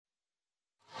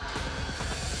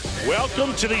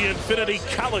Welcome to the Infinity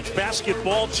College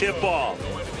Basketball Tip-Off.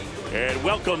 And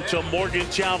welcome to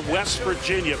Morgantown, West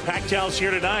Virginia. Packed house here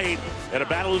tonight at a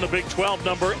battle in the Big 12.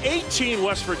 Number 18,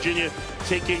 West Virginia,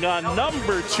 taking on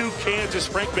number 2, Kansas.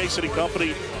 Frank Mason and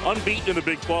company, unbeaten in the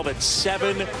Big 12 at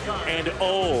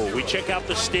 7-0. We check out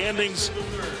the standings.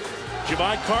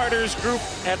 Javon Carter's group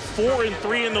at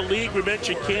 4-3 in the league. We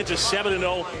mentioned Kansas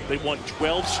 7-0. They won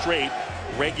 12 straight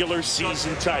regular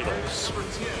season titles.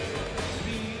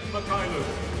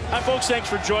 Hi, folks. Thanks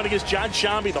for joining us. John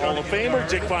Shambi, the Hall of Famer,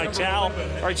 Dick Vitale.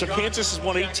 All right, so Kansas has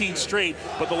won 18 straight,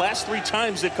 but the last 3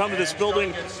 times they've come to this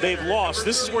building, they've lost.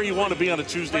 This is where you want to be on a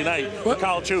Tuesday night for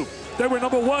college hoop. They were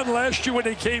number 1 last year when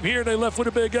they came here, and they left with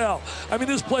a big L. I mean,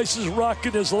 this place is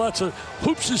rocking. There's lots of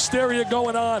hoops hysteria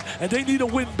going on, and they need a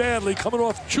win badly, coming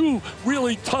off 2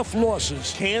 really tough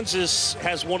losses. Kansas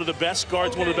has one of the best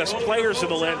guards, one of the best players in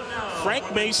the land.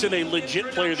 Frank Mason, a legit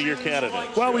Player of the Year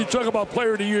candidate. Well, when you talk about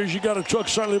Player of the Years, you got to talk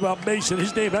certainly about Mason.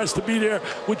 His name has to be there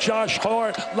with Josh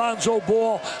Hart, Lonzo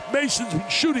Ball. Mason's been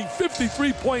shooting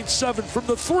 53.7 from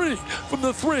the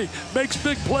three. Makes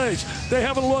big plays. They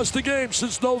haven't lost a game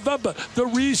since November. The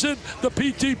reason, the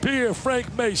PTP,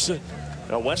 Frank Mason.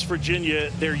 Now, West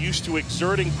Virginia, they're used to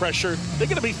exerting pressure. They're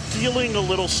going to be feeling a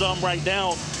little some right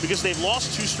now because they've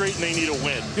lost 2 straight and they need a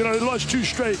win. You know, they lost 2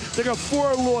 straight. They got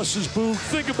 4 losses, Boo.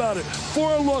 Think about it.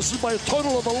 4 losses by a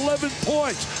total of 11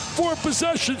 points. 4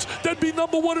 possessions. They'd be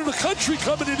number 1 in the country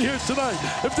coming in here tonight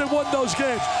if they won those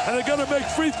games. And they're going to make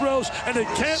free throws, and they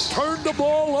can't turn the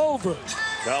ball over.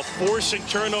 Now, forcing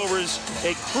turnovers,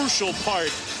 a crucial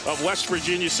part of West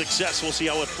Virginia's success. We'll see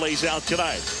how it plays out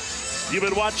tonight. You've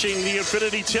been watching the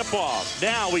Infinity Tip-Off.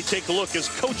 Now we take a look as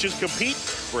coaches compete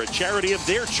for a charity of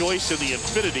their choice in the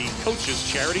Infinity Coaches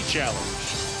Charity Challenge.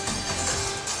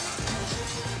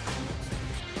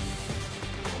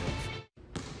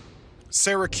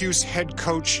 Syracuse head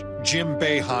coach Jim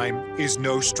Boeheim is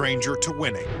no stranger to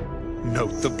winning.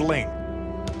 Note the bling.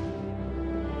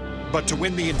 But to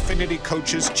win the Infinity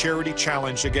Coaches Charity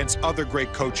Challenge against other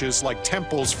great coaches like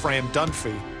Temple's Fran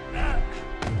Dunphy,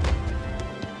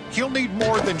 he'll need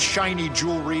more than shiny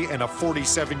jewelry and a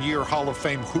 47-year Hall of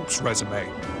Fame hoops resume.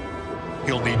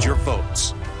 He'll need your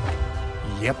votes.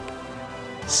 Yep,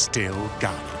 still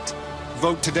got it.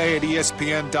 Vote today at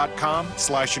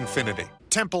ESPN.com/infinity.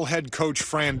 Temple head coach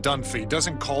Fran Dunphy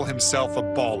doesn't call himself a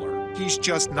baller. He's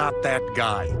just not that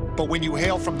guy. But when you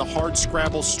hail from the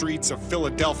hardscrabble streets of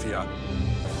Philadelphia,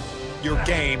 your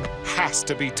game has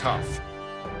to be tough.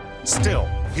 Still,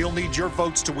 he'll need your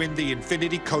votes to win the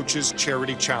Infinity Coaches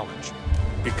Charity Challenge,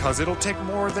 because it'll take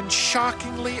more than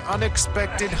shockingly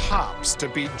unexpected hops to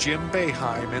beat Jim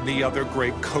Boeheim and the other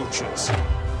great coaches.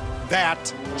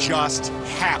 That just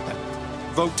happened.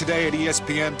 Vote today at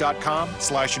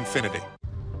ESPN.com/infinity.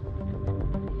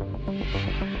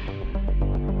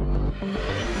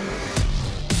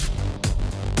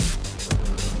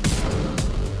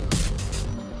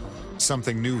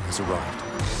 Something new has arrived.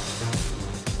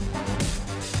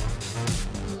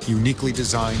 Uniquely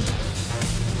designed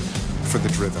for the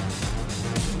driven.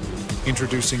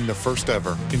 Introducing the first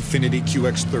ever Infinity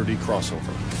QX30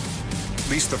 crossover.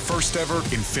 Lease the first ever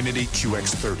Infinity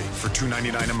QX30 for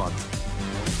 $299 a month.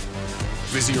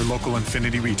 Visit your local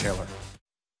Infinity retailer.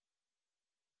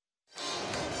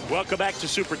 Welcome back to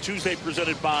Super Tuesday,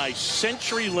 presented by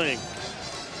CenturyLink.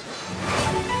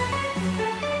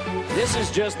 This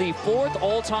is just the 4th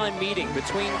all-time meeting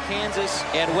between Kansas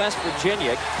and West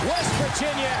Virginia. West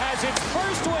Virginia has its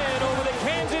first win over the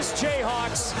Kansas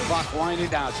Jayhawks. Clock winding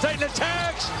down. Satan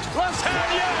attacks. Left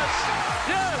hand, yes.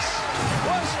 Yes.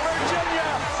 West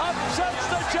Virginia upsets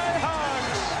the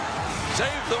Jayhawks.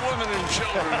 Save the women and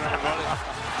children, everybody.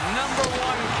 Number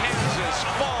 1 Kansas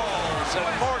falls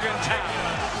at Morgantown.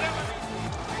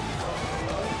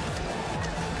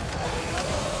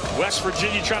 West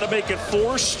Virginia trying to make it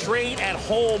 4 straight at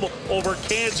home over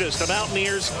Kansas. The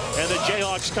Mountaineers and the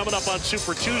Jayhawks coming up on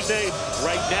Super Tuesday.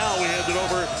 Right now, we hand it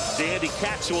over to Andy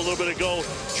Katz, who a little bit ago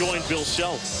joined Bill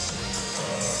Self.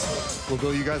 Well,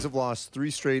 Bill, you guys have lost 3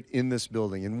 straight in this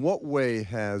building. In what way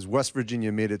has West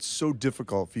Virginia made it so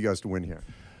difficult for you guys to win here?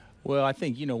 Well, I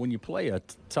think, you know, when you play a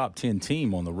top 10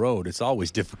 team on the road, it's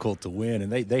always difficult to win,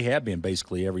 and they have been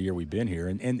basically every year we've been here,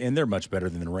 and they're much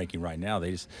better than the ranking right now.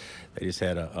 They just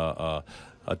had a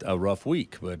a rough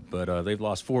week, but they've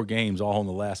lost 4 games all on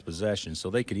the last possession, so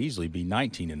they could easily be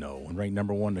 19-0 and ranked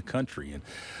 #1 in the country. And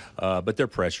but their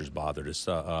pressures bothered us.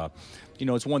 You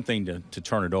know, it's one thing to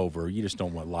turn it over. You just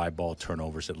don't want live ball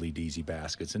turnovers that lead to easy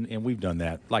baskets, and we've done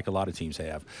that like a lot of teams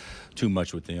have, too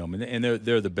much with them. And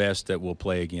they're the best that will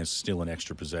play against stealing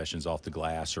extra possessions off the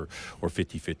glass or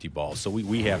 50-50 balls. So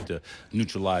we have to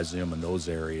neutralize them in those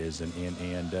areas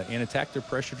and attack their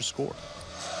pressure to score.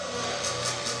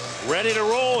 Ready to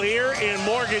roll here in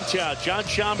Morgantown. John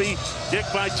Shambi, Dick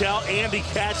Vitale, Andy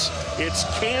Katz. It's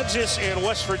Kansas and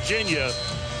West Virginia.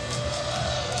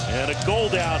 And a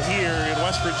gold out here in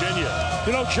West Virginia.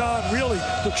 You know, John, really,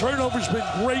 the turnover's been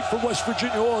great for West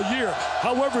Virginia all year.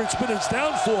 However, it's been its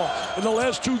downfall. In the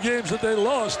last 2 games that they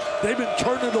lost, they've been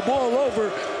turning the ball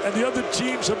over, and the other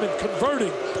teams have been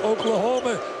converting.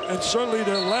 Oklahoma, and certainly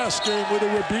their last game where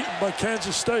they were beaten by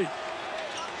Kansas State.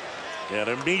 And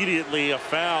immediately a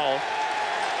foul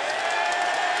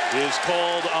is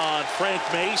called on Frank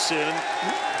Mason.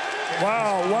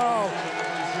 Wow.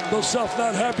 Millsap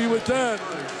not happy with that.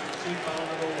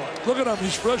 Look at him.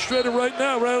 He's frustrated right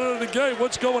now, right out of the gate.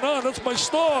 What's going on? That's my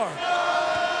star.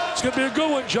 It's going to be a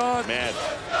good one, John. Man.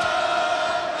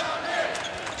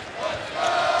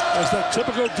 That's that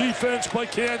typical defense by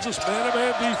Kansas,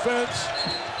 man-to-man defense.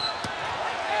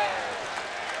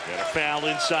 Got a foul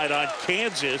inside on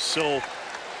Kansas. So,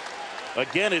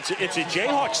 again, it's a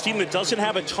Jayhawks team that doesn't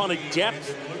have a ton of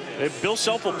depth. Bill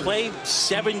Self will play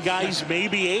 7 guys,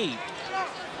 maybe 8.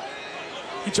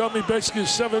 He told me basically a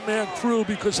 7-man crew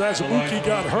because Azubuike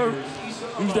got hurt.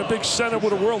 He's that big center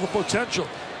with a world of potential.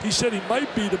 He said he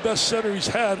might be the best center he's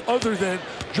had other than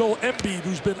Joel Embiid,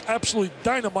 who's been absolutely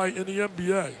dynamite in the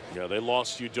NBA. Yeah, they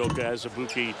lost Udoka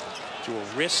Azubuike to a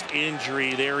wrist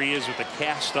injury. There he is with a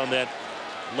cast on that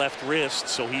left wrist,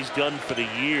 so he's done for the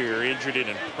year. Injured it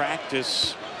in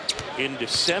practice in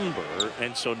December,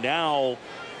 and so now,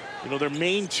 you know, their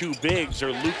main 2 bigs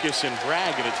are Lucas and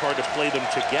Bragg, and it's hard to play them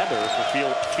together for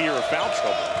fear of foul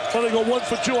trouble. Well, they go 1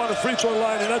 for 2 on the free throw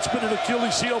line, and that's been an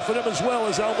Achilles heel for them as well,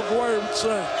 as Al McGuire would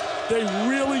say. They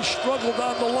really struggled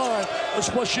on the line,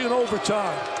 especially in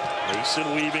overtime. Mason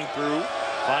weaving through,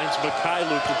 finds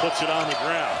Mikhailuk, who puts it on the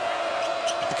ground.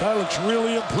 Mikhailuk's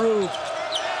really improved.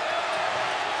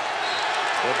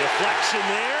 The deflection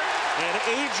there. And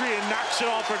Adrian knocks it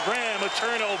off of Graham. A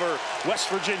turnover. West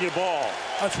Virginia ball.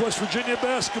 That's West Virginia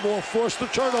basketball. Force the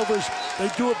turnovers. They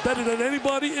do it better than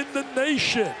anybody in the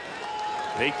nation.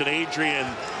 Nathan Adrian,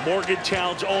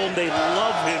 Morgantown's own. They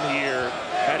love him here.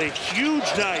 Had a huge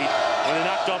night when he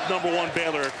knocked off #1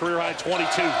 Baylor, a career-high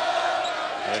 22.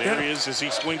 And here he is as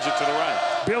he swings it to the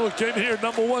right. Baylor came here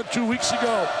 #1 2 weeks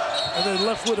ago, and they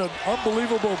left with an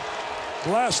unbelievable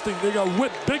blasting. They got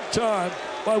whipped big time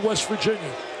by West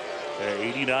Virginia.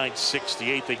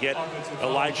 89-68. They get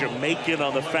Elijah Macon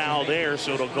on the foul there,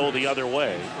 so it'll go the other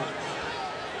way.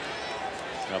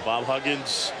 Now, Bob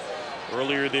Huggins,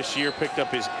 earlier this year, picked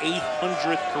up his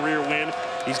 800th career win.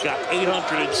 He's got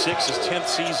 806, his 10th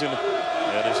season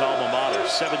at his alma mater.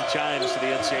 7 times to the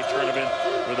NCAA tournament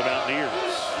for the Mountaineers.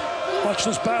 Watch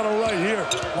this battle right here.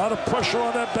 A lot of pressure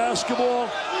on that basketball.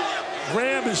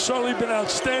 Graham has certainly been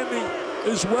outstanding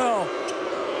as well.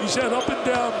 He's had up and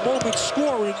down moments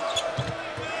scoring.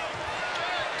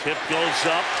 Tip goes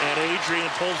up, and Adrian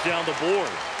pulls down the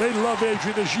board. They love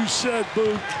Adrian, as you said,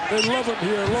 Boo. They love him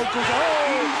here. Locals.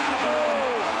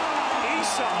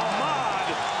 Issa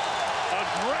Ahmad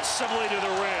aggressively to the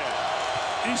rim.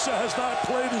 Issa has not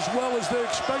played as well as they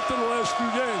expected the last few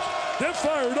games. They're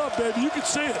fired up, baby. You can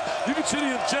see it. You can see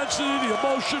the intensity, the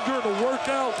emotion during the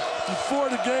workout, before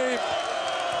the game.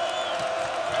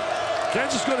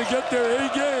 Kansas is going to get their A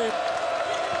game.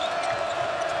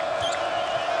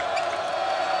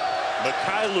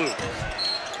 Mikhailuk.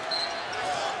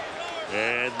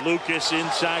 And Lucas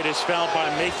inside is fouled by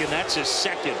Macon. That's his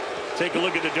second. Take a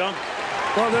look at the dunk.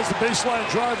 Well, there's the baseline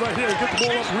drive right here. Get the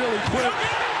ball up really quick.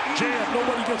 Jam.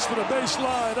 Nobody gets to the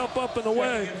baseline. Up, and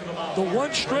away. The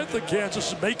one strength of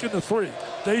Kansas is making the 3.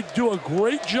 They do a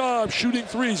great job shooting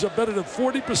threes. They're better than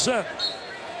 40%.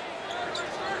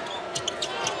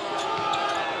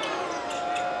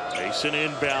 Mason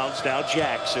inbounds. Now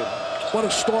Jackson. What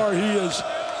a star he is.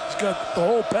 He's got the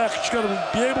whole package. He's got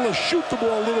to be able to shoot the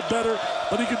ball a little better,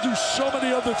 but he can do so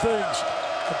many other things.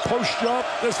 A post jump.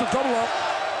 There's the double up.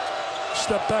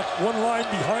 Step back, one line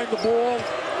behind the ball.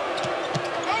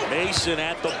 Mason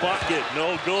at the bucket.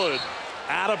 No good.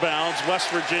 Out of bounds. West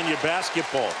Virginia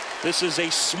basketball. This is a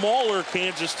smaller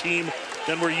Kansas team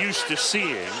than we're used to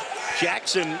seeing.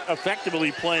 Jackson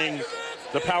effectively playing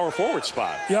the power forward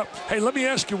spot. Yep. Hey, let me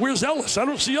ask you, where's Ellis? I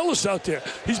don't see Ellis out there.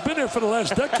 He's been there for the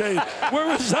last decade.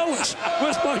 Where is Ellis?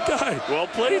 Where's my guy? Well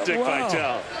played, Dick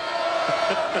Vitale.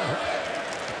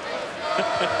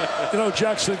 You know,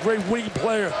 Jackson, a great wing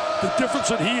player. The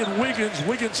difference in he and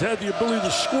Wiggins had the ability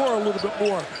to score a little bit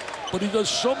more, but he does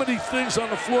so many things on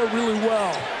the floor really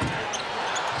well.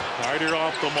 Carter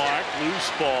off the mark,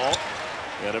 loose ball,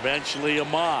 and eventually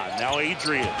Ahmad. Now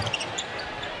Adrian.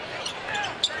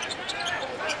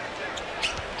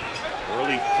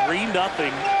 Early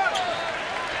 3-0.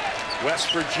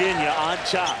 West Virginia on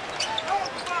top.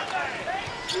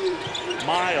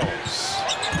 Miles.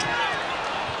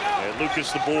 And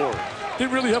Lucas the board.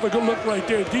 Didn't really have a good look right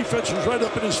there. Defense was right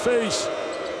up in his face.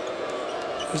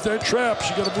 Is there traps?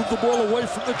 You got to move the ball away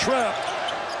from the trap.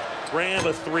 Graham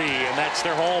a 3, and that's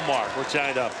their hallmark. We're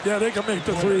tied up. Yeah, they can make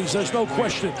the threes. There's no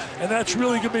question. And that's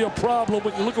really going to be a problem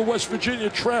when you look at West Virginia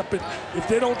trapping. If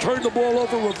they don't turn the ball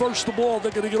over, reverse the ball,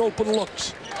 they're going to get open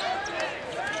looks.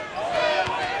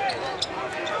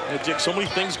 Yeah, Dick, so many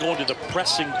things go into the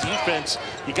pressing defense.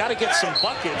 You got to get some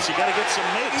buckets. You got to get some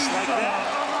makes like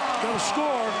that. Got to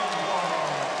score.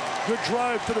 Good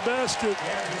drive to the basket.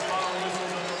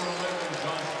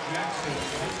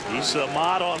 Issa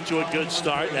Ahmad on to a good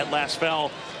start. That last foul,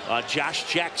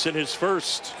 Josh Jackson, his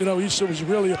first. You know, Issa was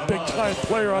really a big-time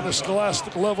player on the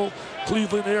scholastic level.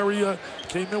 Cleveland area,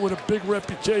 came in with a big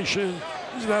reputation.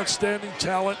 He's an outstanding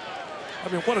talent. I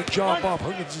mean, what a job Bob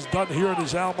Huggins has done here in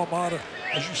his alma mater.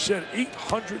 As you said,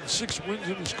 806 wins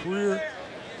in his career.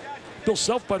 Bill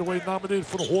Self, by the way, nominated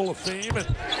for the Hall of Fame, and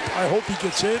I hope he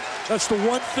gets in. That's the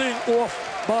one thing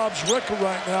off Bob's record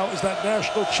right now is that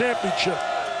national championship.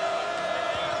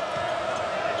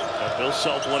 Bill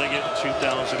Self winning it in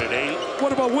 2008.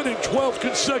 What about winning 12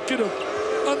 consecutive,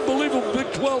 unbelievable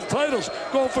Big 12 titles,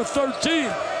 going for 13?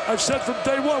 I've said from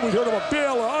day one, we heard about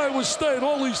Baylor, Iowa State,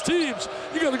 all these teams.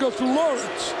 You got to go through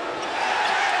Lawrence.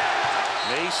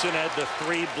 Mason had the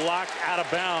 3 blocked out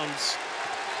of bounds.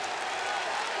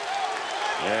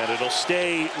 And it'll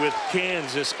stay with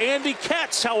Kansas. Andy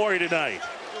Katz, how are you tonight?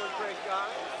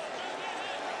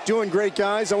 Doing great,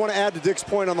 guys. I want to add to Dick's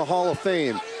point on the Hall of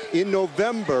Fame. In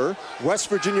November, West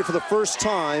Virginia, for the first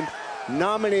time,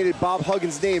 nominated Bob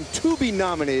Huggins' name to be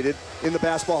nominated in the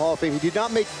Basketball Hall of Fame. He did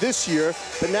not make this year,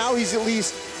 but now he's at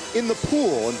least in the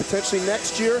pool, and potentially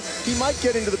next year, he might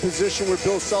get into the position where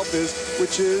Bill Self is,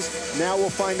 which is, now we'll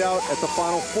find out at the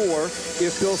Final Four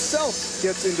if Bill Self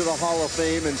gets into the Hall of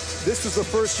Fame. And this was the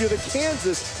first year that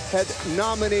Kansas had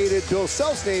nominated Bill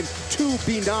Self's name to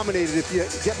be nominated, if you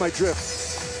get my drift.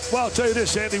 Well, I'll tell you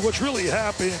this, Andy, what's really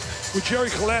happening with Jerry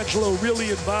Colangelo really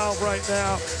involved right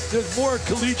now, there's more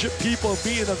collegiate people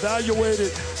being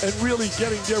evaluated and really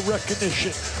getting their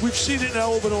recognition. We've seen it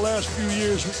now over the last few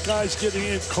years with guys getting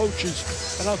in,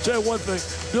 coaches. And I'll tell you one thing,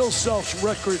 Bill Self's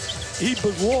record, he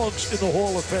belongs in the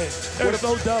Hall of Fame. There's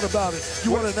no doubt about it.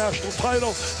 You won a national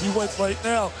title. You went right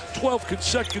now 12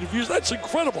 consecutive years. That's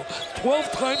incredible.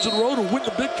 12 times in a row to win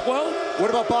the Big 12. What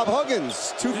about Bob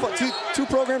Huggins? Two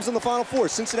programs in the Final Four,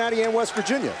 Cincinnati and West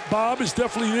Virginia. Bob is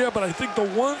definitely there, but I think the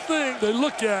one thing they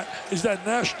look at is that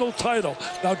national title.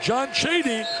 Now, John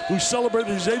Chaney, who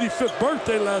celebrated his 85th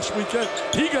birthday last weekend,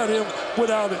 he got in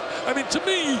without it. I mean, to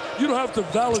me, you don't have to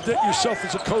validate yourself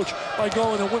as a coach by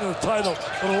going and winning a title,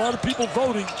 but a lot of people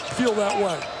voting feel that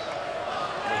way.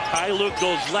 Ty Luke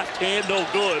goes left hand, no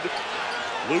good.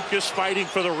 Lucas fighting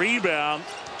for the rebound.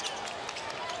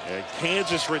 And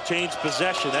Kansas retains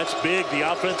possession. That's big,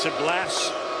 the offensive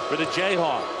glass for the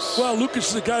Jayhawks. Well, Lucas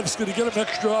is the guy that's going to get him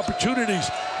extra opportunities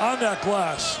on that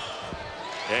glass.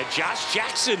 And Josh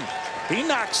Jackson, he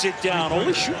knocks it down.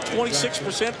 Only shoot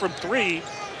 26% from 3.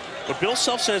 But Bill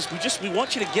Self says, we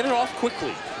want you to get it off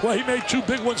quickly. Well, he made 2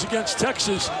 big ones against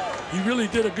Texas. He really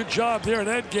did a good job there in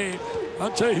that game.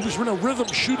 I'll tell you, he was in a rhythm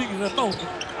shooting in that moment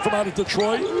from out of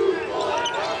Detroit.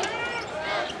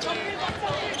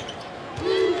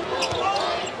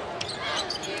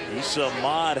 Issa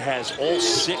Ahmad has all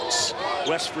 6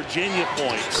 West Virginia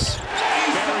points.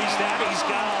 Carries that, he's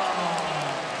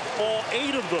got all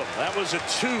 8 of them. That was a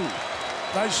 2.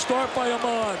 Nice start by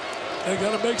Ahmad. They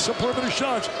got to make some perimeter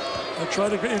shots. They're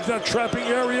trying to get into that trapping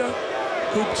area.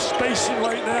 Good spacing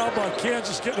right now by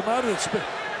Kansas, getting them out of it.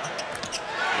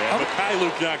 Yeah,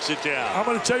 Mikhailuk knocks it down. I'm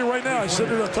going to tell you right now, I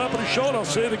said it at the top of the show, and I'll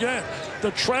say it again.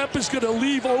 The trap is going to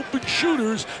leave open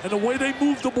shooters, and the way they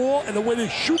move the ball and the way they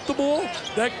shoot the ball,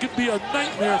 that could be a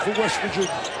nightmare for West Virginia.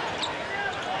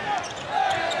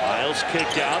 Miles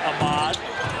kicked out, Ahmad.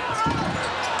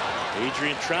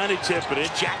 Adrian trying to tip it in.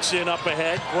 Jackson up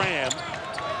ahead, Graham.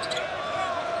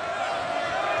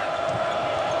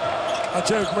 I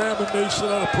tell you, Graham and Mason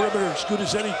on the perimeter, as good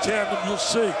as any tandem you'll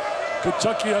see.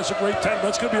 Kentucky has a great tandem.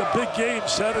 That's going to be a big game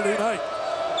Saturday night.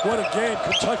 What a game,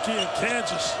 Kentucky and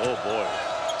Kansas. Oh, boy.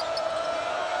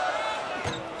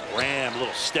 Graham,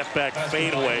 little step-back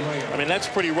fadeaway. I mean, that's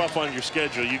pretty rough on your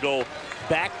schedule. You go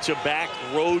back-to-back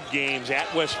road games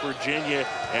at West Virginia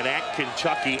and at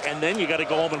Kentucky, and then you got to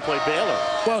go home and play Baylor.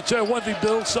 Well, I'll tell you one thing,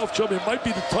 Bill Self told me it might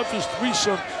be the toughest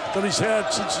threesome that he's had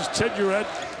since his tenure at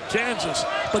Kansas.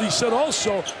 But he said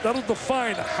also that'll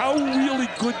define how really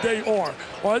good they are.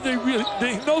 Are they really?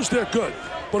 He knows they're good,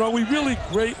 but are we really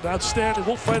great and outstanding?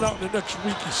 We'll find out in the next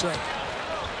week, he said.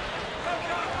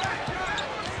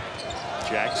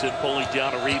 Jackson pulling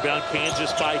down a rebound.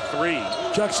 Kansas by 3.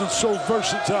 Jackson's so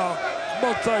versatile,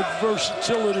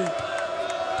 multi-versatility.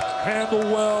 Handle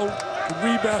well, can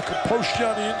rebound, can post you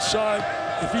on the inside.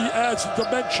 If he adds a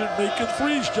dimension, making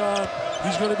threes, John,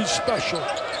 he's going to be special.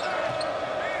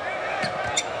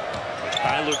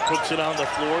 Tyler puts it on the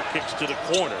floor, kicks to the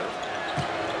corner.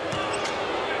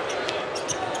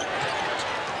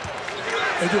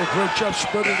 They do a great job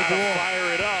spreading the ball.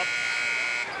 Fire it up.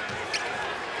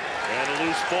 And a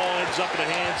loose ball ends up in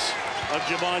the hands of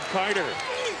Jamon Carter.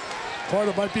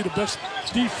 Carter might be the best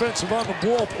defensive on the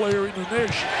ball player in the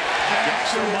nation.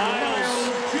 Jackson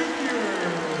Miles.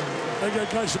 They got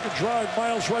guys that can drive.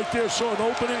 Miles right there, saw an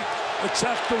opening,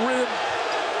 attacked the rim,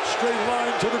 straight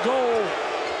line to the goal.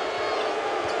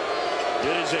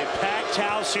 It is a packed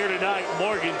house here tonight,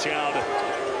 Morgantown.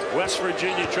 West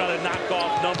Virginia trying to knock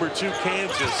off number 2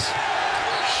 Kansas.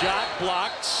 Shot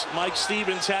blocked. Mike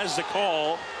Stevens has the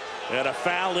call. And a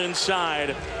foul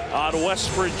inside on West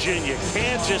Virginia.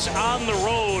 Kansas on the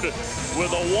road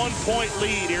with a 1-point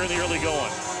lead here in the early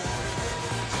going.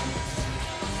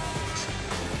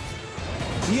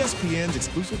 ESPN's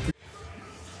exclusive.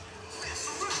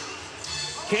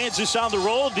 Kansas on the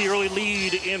road, the early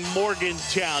lead in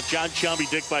Morgantown. John Chumby,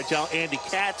 Dick Vitale, Andy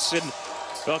Katz, and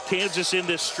Kansas in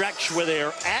this stretch where they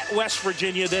are at West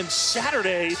Virginia. Then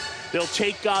Saturday, they'll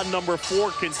take on number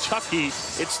 4 Kentucky.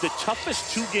 It's the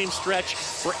toughest 2-game stretch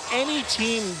for any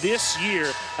team this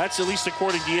year. That's at least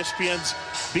according to ESPN's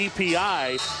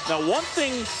BPI. Now, one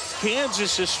thing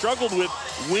Kansas has struggled with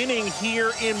winning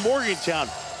here in Morgantown.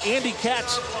 Andy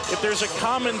Katz, if there's a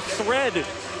common thread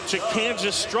to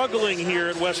Kansas struggling here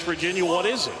at West Virginia, what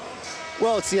is it?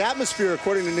 Well, it's the atmosphere,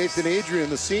 according to Nathan Adrian,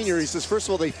 the senior. He says, first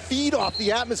of all, they feed off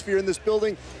the atmosphere in this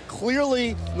building.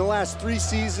 Clearly, in the last 3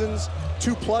 seasons,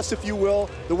 2+ if you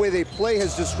will, the way they play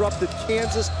has disrupted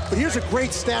Kansas. But here's a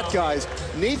great stat, guys.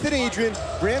 Nathan Adrian,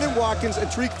 Brandon Watkins, and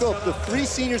Tariq Phillip, the 3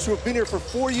 seniors who have been here for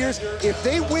 4 years, if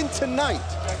they win tonight,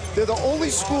 they're the only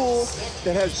school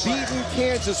that has beaten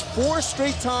Kansas 4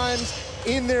 straight times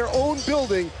in their own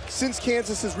building since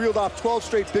Kansas has reeled off 12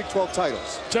 straight Big 12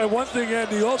 titles. Tell you one thing,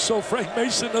 Andy, also Frank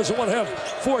Mason doesn't want to have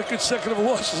 4 consecutive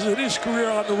losses in his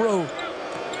career on the road.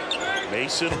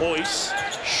 Mason Hoyce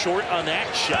short on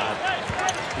that shot.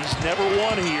 He's never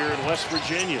won here in West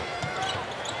Virginia.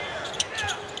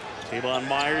 Tavon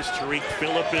Myers, Tariq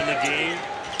Phillip in the game.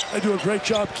 They do a great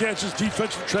job, Kansas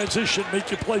defensive transition, make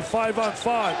you play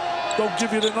 5-on-5. Don't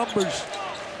give you the numbers.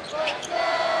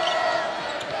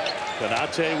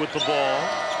 Konate with the ball.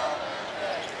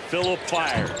 Phillip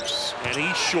fires, and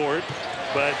he's short,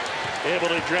 but able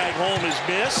to drag home his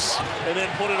miss, and then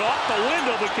put it off the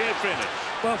window, but can't finish.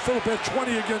 Well, Phillip had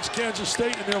 20 against Kansas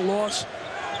State in their loss.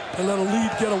 They let a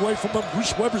lead get away from them.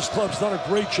 Bruce Weber's club's done a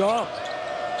great job.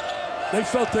 They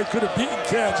felt they could have beaten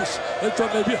Kansas. They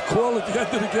thought maybe a call at the end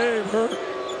of the game hurt.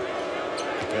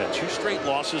 Yeah, 2 straight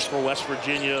losses for West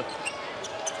Virginia.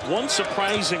 One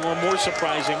surprising, or more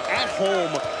surprising, at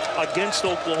home against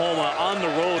Oklahoma. On the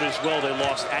road as well, they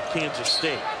lost at Kansas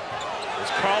State.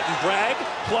 It's Carlton Bragg,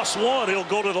 +1. He'll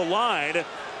go to the line.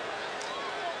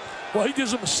 Well, he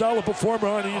gives him a solid performer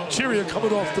on the interior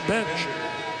coming off the bench.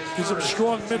 Gives him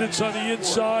strong minutes on the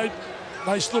inside.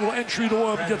 Nice little entry to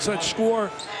him, gets that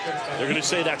score. They're going to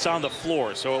say that's on the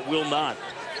floor, so it will not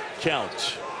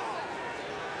count.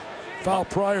 Foul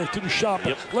prior to the shot.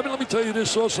 But let me tell you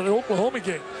this also, the Oklahoma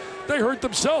game, they hurt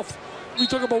themselves. We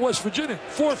talk about West Virginia,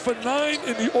 4 for 9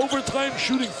 in the overtime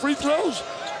shooting free throws.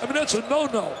 I mean, that's a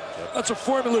no-no. That's a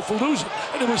formula for losing.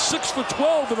 And it was 6 for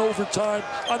 12 in overtime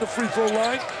on the free throw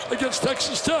line against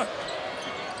Texas Tech.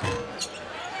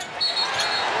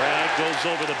 Bragg goes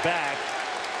over the back.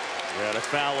 And a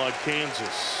foul on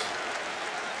Kansas.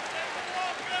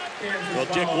 Well,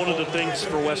 Dick, one of the things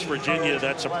for West Virginia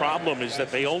that's a problem is that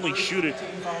they only shoot it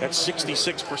at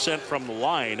 66% from the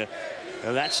line.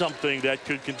 And that's something that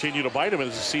could continue to bite them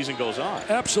as the season goes on.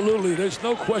 Absolutely. There's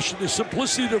no question. The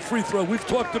simplicity of the free throw. We've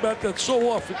talked about that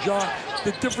so often, John.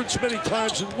 The difference many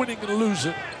times in winning and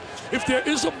losing. if there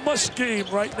is a must game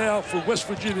right now for West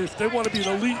Virginia, if they want to be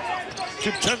an elite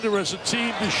contender as a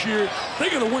team this year, they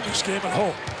got to win this game at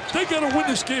home. They got to win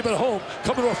this game at home,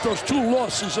 coming off those 2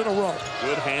 losses in a row.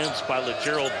 Good hands by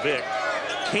LeGerald Vick.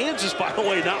 Kansas, by the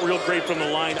way, not real great from the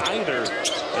line either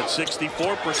at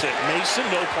 64%. Mason,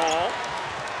 no call.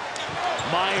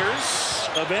 Myers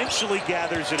eventually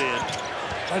gathers it in.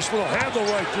 Nice little handle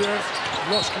right there.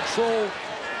 Lost control.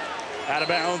 Out of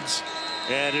bounds.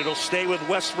 And it'll stay with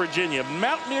West Virginia.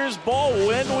 Mountaineers ball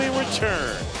when we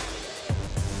return.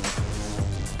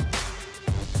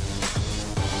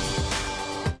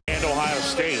 And Ohio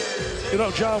State. You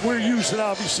know, John, we're using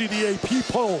obviously the AP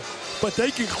poll, but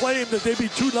they can claim that they be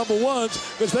 2 number ones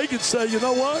because they can say, you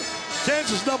know what?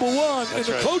 Kansas number 1 in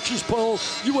the coaches poll,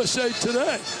 USA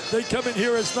Today. They come in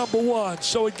here as number 1.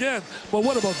 So again, but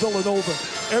what about Villanova?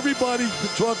 Everybody's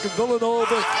been talking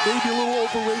Villanova, maybe a little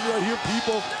overrated. I hear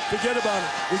people forget about it.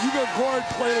 When you got guard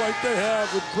play like they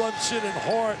have with Brunson and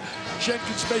Hart,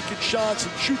 Jenkins making shots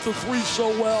and shoot the 3 so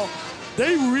well,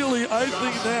 they really, I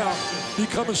think now,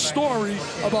 become a story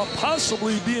about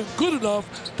possibly being good enough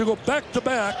to go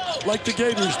back-to-back like the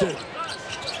Gators did.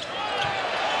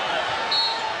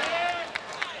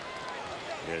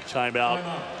 Timeout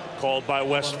called by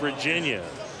West Virginia.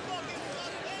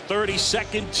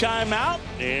 30-second timeout,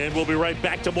 and we'll be right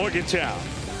back to Morgantown.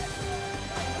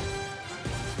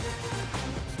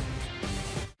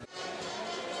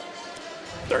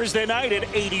 Thursday night at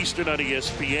 8 Eastern on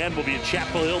ESPN. We'll be in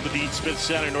Chapel Hill, the Dean Smith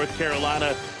Center, North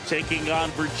Carolina, taking on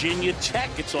Virginia Tech.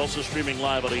 It's also streaming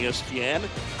live on ESPN,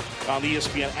 on the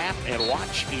ESPN app, and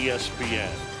watch ESPN.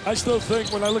 I still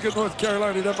think when I look at North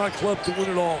Carolina, they're my club to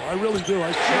win it all. I really do.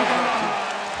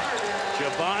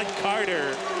 Javon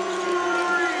Carter.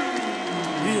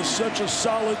 He is such a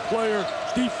solid player.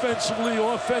 Defensively,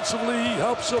 offensively, he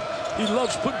helps them. He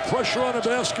loves putting pressure on a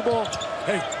basketball.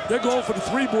 Hey, they're going for the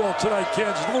 3-ball tonight,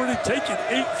 Kansas. They've already taken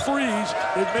 8 threes.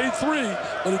 They've made 3,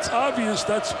 but it's obvious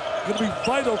that's going to be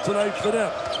vital tonight for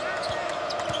them.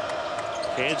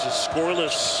 Kansas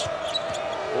scoreless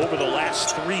over the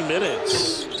last 3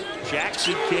 minutes.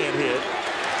 Jackson can't hit,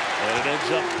 and it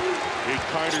ends up in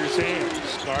Carter's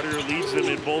hands. Carter leads them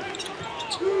in both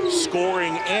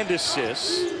scoring and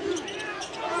assists.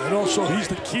 And also, he's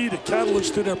the key to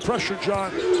catalyst to their pressure,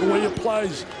 John, the way he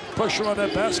applies pressure on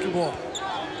that basketball.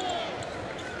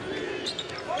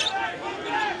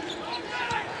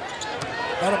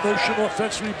 Out of motion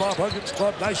offensively, Bob Huggins'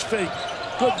 club. Nice fake.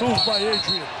 Good move by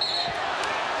Adrian.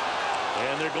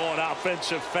 And they're going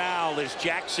offensive foul as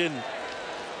Jackson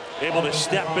able to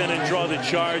step in and draw the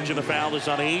charge, and the foul is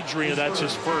on Adrian. That's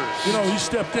his first. You know, he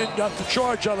stepped in, got the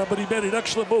charge on him, but he made an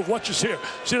excellent move. Watch this here.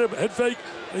 See the head fake?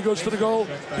 He goes to the goal.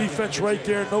 Defense right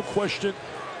there, no question.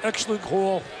 Excellent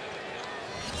call.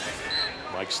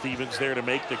 Mike Stevens there to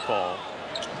make the call.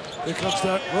 Here comes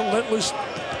that relentless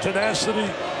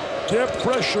tenacity. Their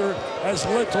pressure has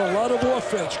led to a lot of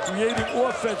offense, creating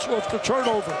offense off the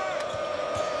turnover.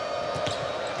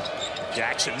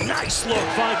 Jackson, nice look,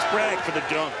 finds Bragg for the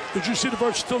dunk. Did you see the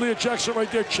versatility of Jackson right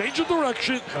there? Change of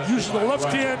direction, uses the left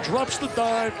hand, drops the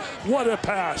dime. What a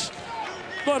pass.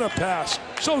 What a pass.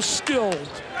 So skilled.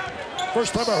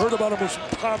 First time I heard about him was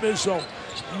Tom Izzo.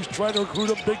 He was trying to recruit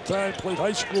him big time, played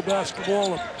high school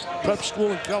basketball and prep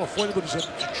school in California, but he's a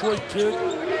Detroit kid.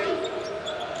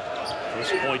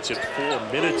 First points at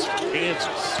 4 minutes for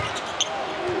Kansas,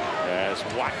 as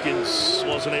Watkins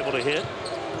wasn't able to hit.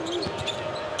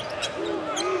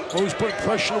 Always putting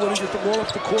pressure when he gets the ball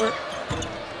up the court.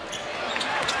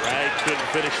 Bragg couldn't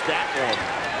finish that one.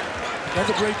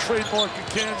 Another great trademark in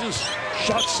Kansas,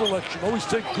 shot selection. Always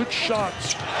take good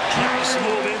shots. Nice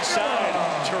move inside.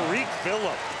 Tariq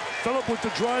Phillip. Phillip with the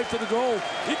drive to the goal.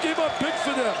 He came up big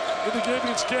for them in the game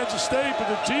against Kansas State, but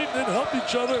the team didn't help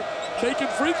each other making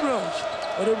free throws.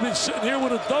 And they'll be sitting here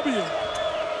with a W.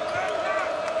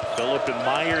 Phillip and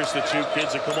Myers, the 2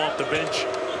 kids that come off the bench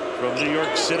from New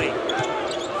York City.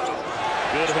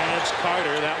 Good hands,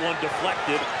 Carter. That one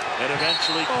deflected, and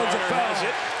eventually Carter has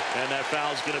it. And that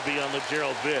foul's going to be on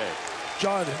LeGerald Vick.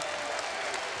 John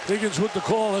Higgins with the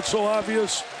call. That's so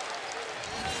obvious.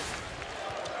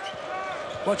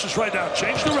 Watch this right now.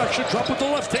 Change direction. Drop with the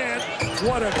left hand.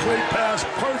 What a great pass.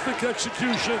 Perfect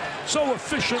execution. So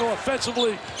efficient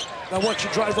offensively. Now watch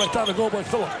you drive right down the goal by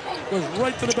Phillip. Goes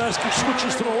right to the basket.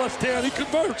 Switches to the left hand. He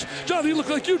converts. John, he looked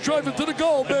like you driving to the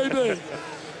goal, baby.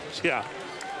 Yeah.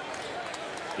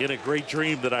 In a great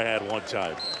dream that I had one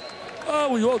time.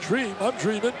 Oh, we all dream. I'm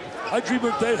dreaming. I dream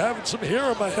of a day having some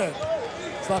hair in my head.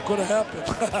 It's not going to happen.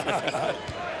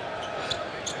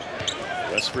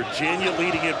 West Virginia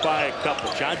leading it by a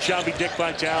couple. John Shelby, Dick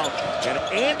Vitale, and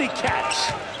Andy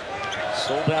Katz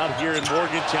Sold out here in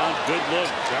Morgantown. Good look.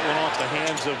 That one off the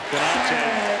hands of Benante.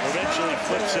 Eventually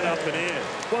flips it up and in.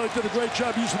 Well, he did a great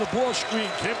job using the ball screen.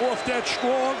 Came off that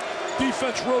strong.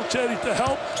 Defense rotated to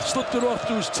help. Slipped it off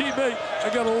to his teammate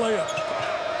and got a layup.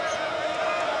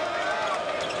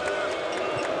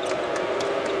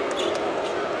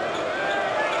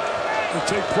 They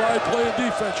take pride playing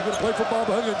defense. You're going to play for Bob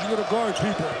Huggins. You're going to guard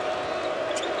people.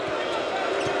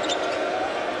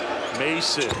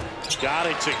 Mason got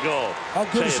it to go. How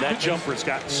good is that jumper's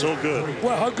gotten so good.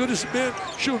 Well, how good has it been?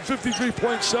 Shooting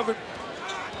 53.7.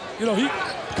 You know, he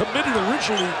committed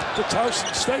originally to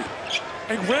Towson State.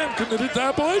 And Graham committed to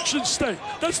Appalachian State.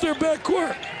 That's their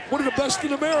backcourt. One of the best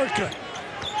in America.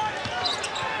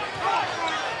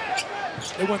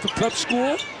 They went to prep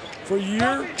school for a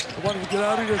year. They wanted to get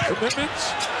out of their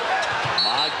commitments.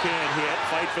 Mod can't hit.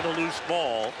 Fight for the loose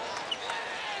ball.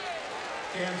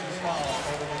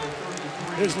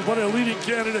 Here's one of the leading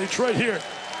candidates right here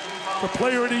for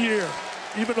Player of the Year.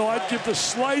 Even though I'd give the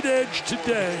slight edge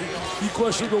today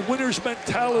because of the winner's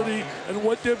mentality and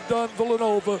what they've done,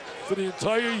 Villanova, for the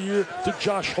entire year to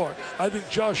Josh Hart. I think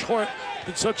Josh Hart,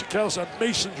 in such a case, and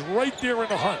Mason's right there in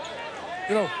the hunt.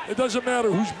 You know, it doesn't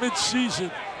matter who's mid-season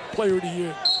Player of the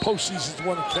Year. Postseason's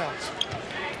one that counts.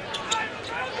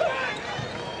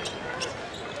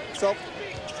 So,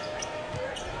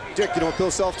 Dick, you know what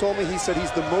Bill Self told me? He said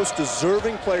he's the most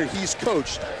deserving player he's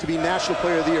coached to be National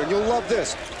Player of the Year. And you'll love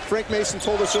this. Frank Mason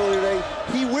told us earlier today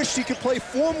he wished he could play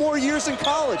 4 more years in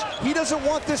college. He doesn't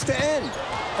want this to end.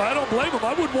 I don't blame him.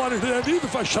 I wouldn't want it to end either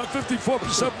if I shot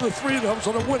 54% from the 3 and I was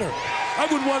on a winner. I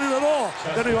wouldn't want it at all.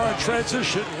 Then he on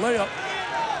transition, layup.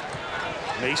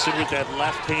 Mason with that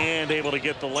left hand able to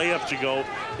get the layup to go.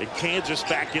 And Kansas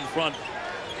back in front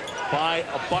by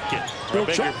a bucket. I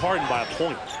beg your pardon, by a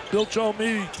point. Bill told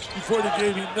me before the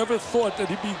game he never thought that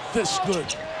he'd be this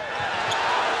good.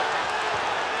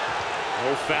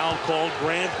 No foul called.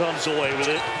 Graham comes away with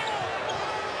it.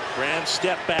 Graham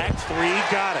step back, 3,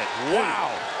 got it. Wow.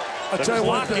 The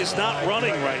clock is not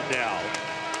running right now.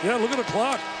 Yeah, look at the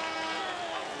clock.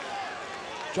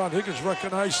 John Higgins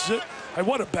recognizes it. I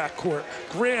want a backcourt.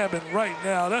 Graham and right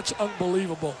now, that's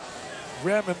unbelievable.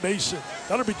 Graham and Mason.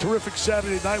 That'll be terrific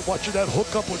Saturday night watching that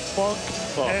hook up with Funk.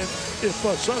 Oh. And if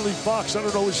certainly Fox, I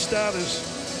don't know his status.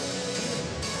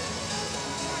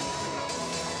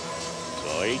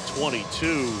 So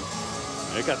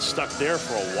 8:22. They got stuck there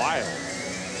for a while.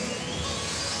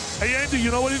 Hey, Andy,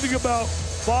 you know anything about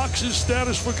Fox's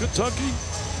status for Kentucky?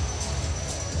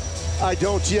 I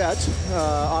don't yet.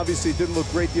 Obviously, it didn't look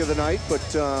great the other night, but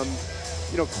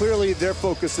you know, clearly their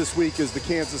focus this week is the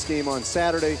Kansas game on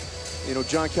Saturday. You know,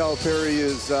 John Calipari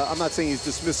is, I'm not saying he's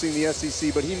dismissing the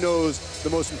SEC, but he knows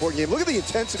the most important game. Look at the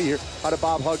intensity here out of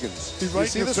Bob Huggins. He's right. You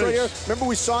see this right here? Remember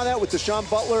we saw that with Deshaun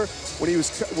Butler when he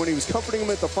was comforting him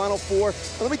at the Final Four?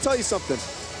 And let me tell you something.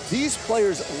 These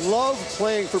players love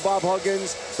playing for Bob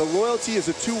Huggins. The loyalty is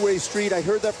a two-way street. I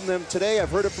heard that from them today. I've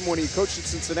heard it from when he coached at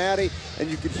Cincinnati, and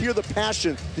you could hear the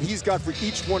passion that he's got for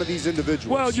each one of these individuals.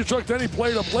 Well, you talk to any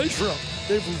player that plays for him.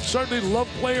 They certainly love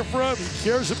playing for him. He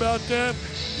cares about them.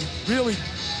 He really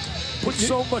puts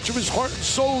so much of his heart and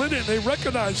soul in it, and they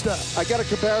recognize that. I got a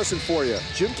comparison for you.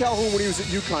 Jim Calhoun, when he was at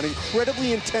UConn,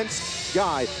 incredibly intense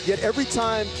guy, yet every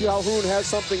time Calhoun has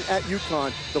something at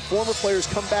UConn, the former players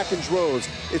come back in droves.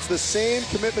 It's the same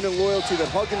commitment and loyalty that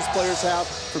Huggins players have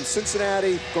from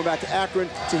Cincinnati, going back to Akron,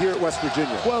 to here at West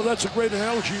Virginia. Well, that's a great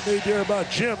analogy you made there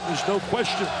about Jim. There's no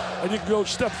question. And you can go a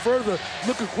step further,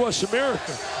 look across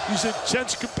America. These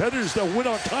intense competitors that win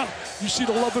on top. You see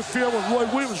the love affair when Roy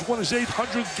Williams won his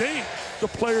 800th game. The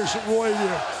players at Roy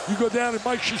there. You go down to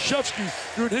Mike Krzyzewski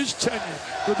during his tenure.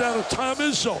 Go down to Tom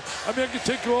Izzo. I mean, I can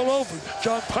take you all over.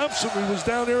 John Thompson, who was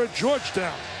down there at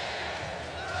Georgetown.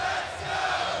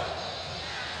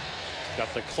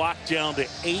 Got the clock down to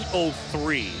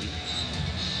 8:03.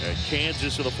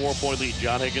 Kansas with a 4-point lead.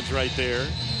 John Higgins right there.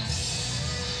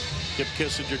 Kip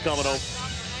Kissinger coming over.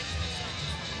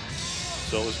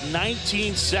 So it was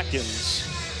 19 seconds.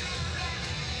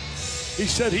 He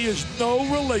said he is no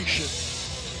relation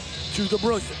to the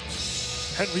brilliant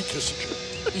Henry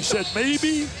Kissinger. He said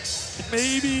maybe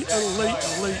a late,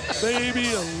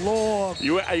 maybe a long.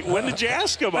 When did you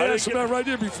ask him? I asked him that right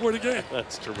there before the game.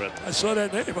 That's tremendous. I saw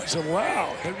that name. I said,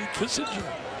 wow, Henry Kissinger.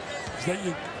 Is that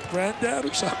your granddad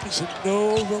or something? He said,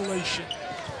 no relation.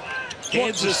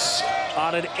 Kansas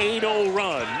on an 8-0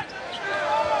 run.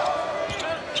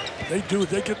 They do.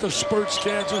 They get the spurts,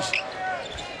 Kansas.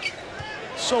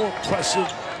 So impressive.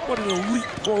 What an elite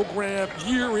program,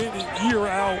 year in and year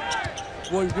out.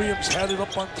 Roy Williams had it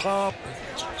up on top.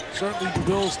 Certainly the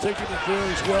Bills taking it there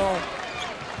as well.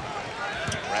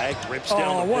 Bragg rips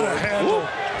down the what board. a handle.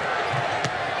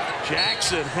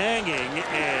 Jackson hanging,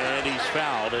 and he's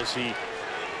fouled as he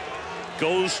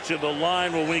goes to the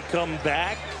line. When we come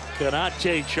back,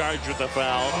 Konate charged with the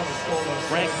foul.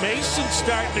 Frank Mason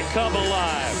starting to come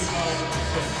alive.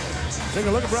 Take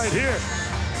a look right here.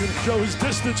 Gonna show his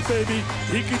distance, baby.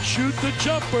 He can shoot the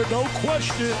jumper, no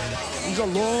question. He's a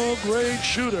long-range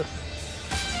shooter.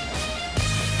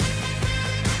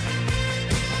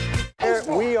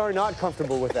 We are not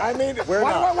comfortable with that. I mean, We're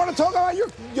why not. do I want to talk about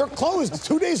your closed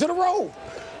 2 days in a row?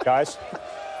 Guys.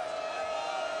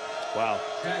 Wow.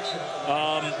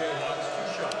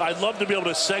 I'd love to be able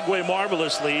to segue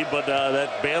marvelously, but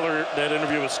that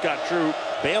interview with Scott Drew.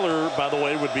 Baylor, by the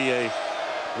way, would be a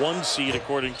 1 seed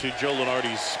according to Joe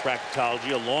Lunardi's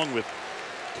bracketology, along with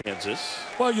Kansas.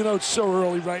 Well, you know, it's so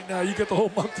early right now. You get the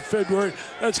whole month of February.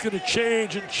 That's going to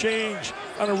change and change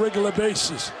on a regular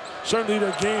basis. Certainly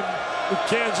their game with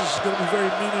Kansas is going to be very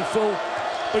meaningful.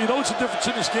 But you know what's the difference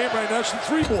in this game right now? It's the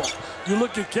 3-ball. You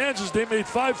look at Kansas, they made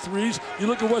 5 threes. You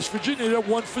look at West Virginia, they're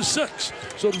 1 for 6.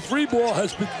 So the 3-ball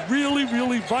has been really,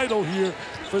 really vital here,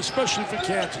 especially for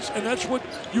Kansas. And that's what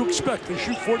you expect. They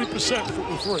shoot 40%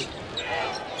 from the 3.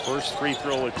 First free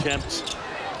throw attempt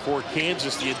for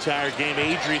Kansas the entire game.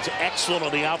 Adrian's excellent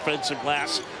on the offensive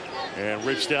glass and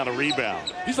rips down a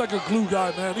rebound. He's like a glue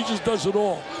guy, man. He just does it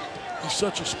all. He's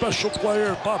such a special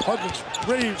player. Bob Huggins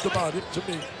raved about him to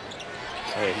me.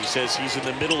 Hey, he says he's in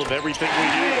the middle of everything we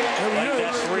do. Like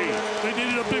that 3. They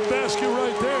needed a big basket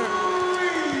right there.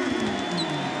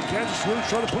 Kansas really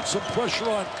trying to put some pressure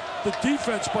on the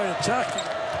defense by attacking.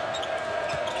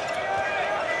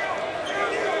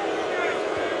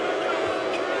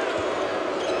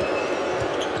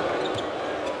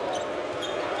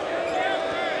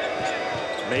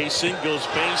 Mason goes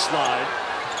baseline.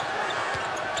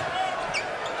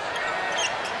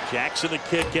 Jackson a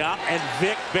kick out, and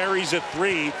Vic buries a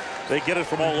 3. They get it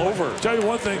from all over. Tell you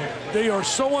one thing, they are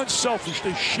so unselfish.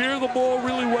 They share the ball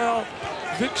really well.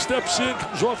 Vic steps in,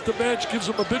 comes off the bench, gives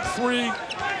him a big 3.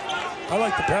 I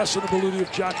like the passing ability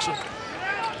of Jackson.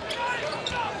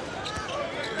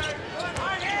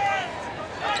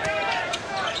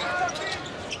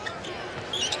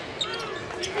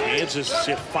 Kansas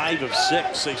hit 5 of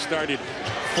 6. They started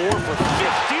 4 for 15.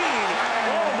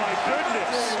 Oh my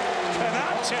goodness.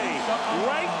 Konate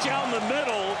right down the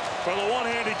middle for the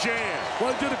one-handed jam.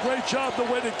 Well, he did a great job the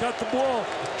way they got the ball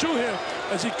to him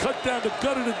as he cut down the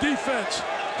gut of the defense.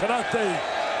 Konate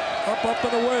up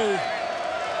and away.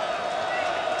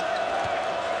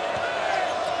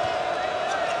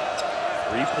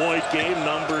 Three-point game,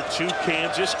 number 2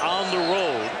 Kansas on the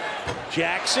road.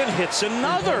 Jackson hits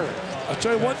another. I'll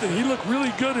tell you one thing, he looked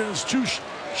really good in his 2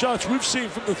 shots we've seen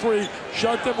from the 3.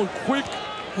 Shot them with quick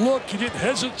look. He didn't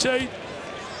hesitate.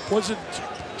 Wasn't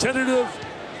tentative.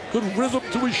 Good rhythm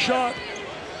to his shot.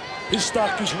 His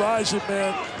stock is rising,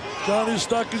 man. John, his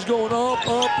stock is going up,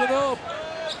 and up.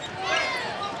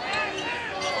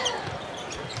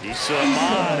 Issa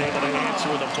Ahmad able to answer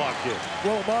with a bucket.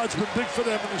 Well, Ahmad's been big for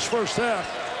them in this first half.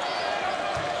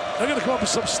 They're going to come up with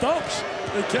some stops.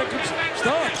 They can't get some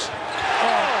stops.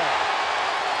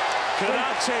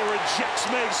 Konate rejects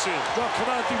Mason. Well,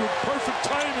 Konate with perfect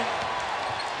timing.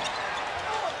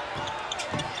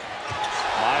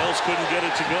 Miles couldn't get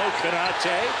it to go.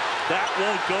 Konate, that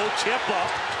won't go. Tip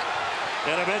up.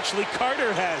 And eventually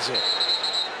Carter has it.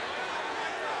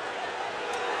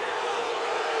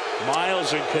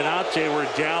 Miles and Konate were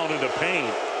down in the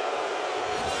paint.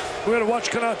 We're going to watch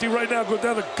Konate right now go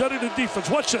down the gut of the defense.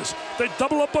 Watch this. They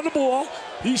double up on the ball.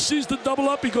 He sees the double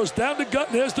up. He goes down the gut,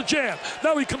 and there's the jam.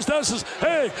 Now he comes down and says,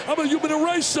 hey, I'm a human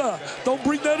eraser. Don't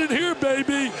bring that in here,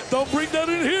 baby. Don't bring that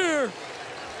in here.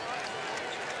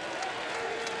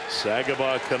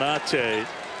 Sagaba Konate,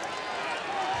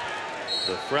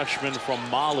 the freshman from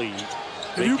Mali,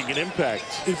 making an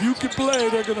impact. If you can play,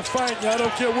 they're going to find you. I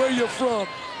don't care where you're from.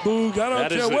 Boog, I don't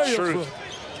care where you're from.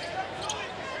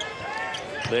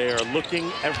 They are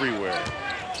looking everywhere.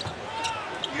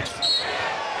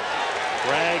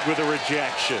 Bragg with a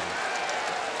rejection.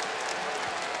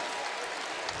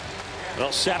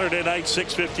 Well, Saturday night,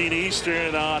 6:15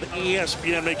 Eastern on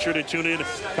ESPN. Make sure to tune in.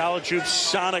 College Hoops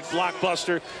Sonic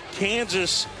Blockbuster.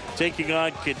 Kansas taking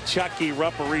on Kentucky.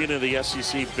 Rupp Arena, the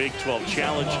SEC Big 12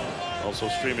 Challenge. Also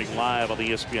streaming live on the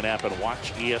ESPN app and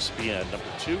watch ESPN. Number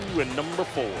 2 and number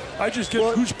 4. I just get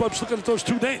goosebumps looking at those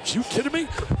 2 names. You kidding me?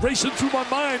 Racing through my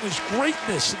mind is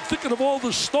greatness and thinking of all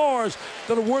the stars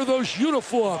that will wear those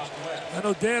uniforms. I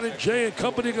know Dan and Jay and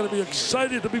company are going to be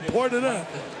excited to be part of that.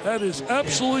 That is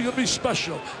absolutely going to be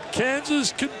special.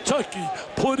 Kansas, Kentucky,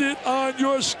 put it on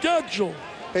your schedule.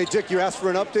 Hey, Dick, you asked for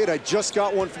an update. I just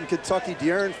got one from Kentucky.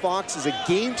 De'Aaron Fox is a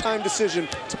game-time decision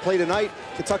to play tonight.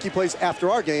 Kentucky plays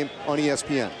after our game on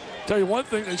ESPN. Tell you one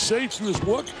thing, they say through his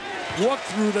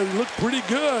walkthrough that he looked pretty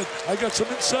good. I got some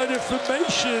inside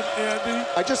information, Andy.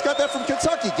 I just got that from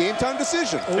Kentucky. Game-time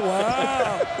decision. Oh,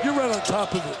 wow. You're right on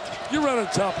top of it. You're right on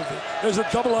top of it. There's a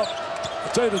double up.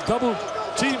 I'll tell you, the double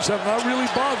teams have not really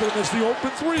bothered him. It's the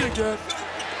open three again.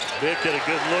 Vic get a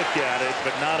good look at it,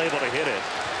 but not able to hit it.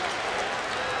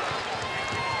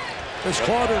 It's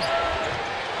Carter.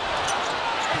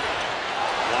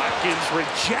 Watkins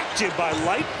rejected by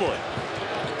Lightfoot.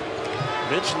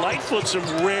 Mitch Lightfoot some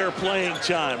rare playing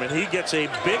time, and he gets a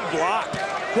big block.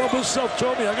 Well, Bill Self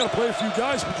told me I got to play a few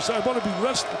guys because I want to be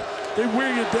rested. They wear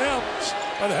you down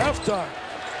at halftime.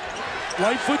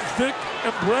 Lightfoot, Vic,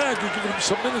 and Bragg are giving him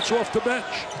some minutes off the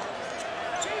bench.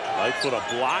 Lightfoot a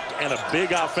block and a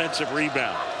big offensive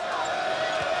rebound.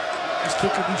 He's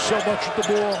taking me so much with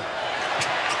the ball.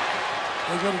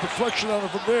 They got a deflection on him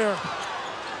from there.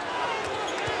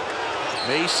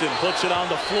 Mason puts it on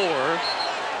the floor.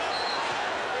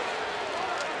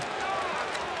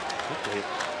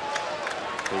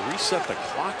 They reset the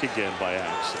clock again by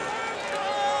accident.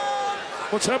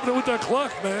 What's happening with that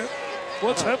clock, man?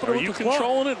 What's happening with the clock? Are you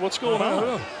controlling it? What's going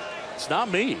on? It's not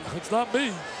me. It's not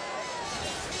me.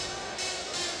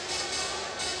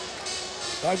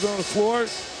 Dives on the floor,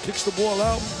 kicks the ball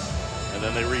out. And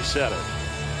then they reset it.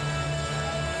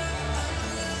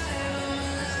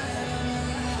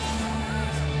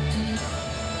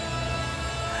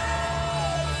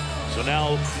 So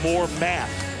now more math.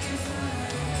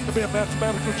 Could be a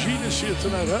mathematical genius here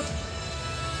tonight, huh?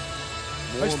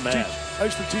 More math. I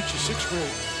used to teach in 6th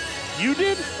grade. You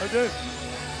did? I did.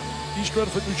 East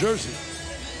Rutherford, New Jersey.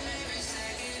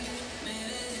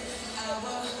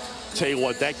 Tell you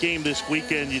what, that game this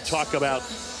weekend, you talk about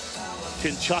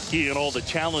Kentucky and all the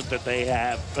talent that they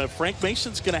have. Frank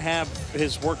Mason's going to have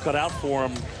his work cut out for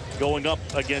him going up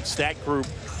against that group.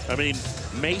 I mean,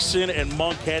 Mason and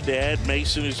Monk head-to-head.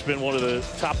 Mason has been one of the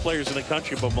top players in the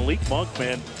country, but Malik Monk,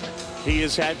 man, he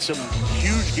has had some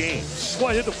huge games.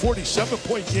 Well, he had the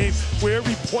 47-point game where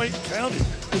every point counted.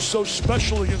 It was so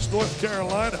special against North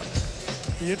Carolina.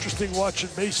 Be interesting watching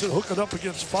Mason hook it up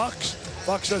against Fox.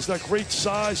 Fox has that great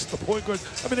size at the point guard.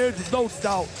 I mean, there's no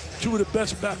doubt two of the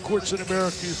best backcourts in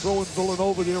America. You throw in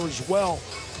Villanova there as well,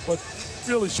 but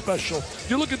really special.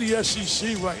 You look at the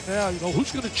SEC right now, you know,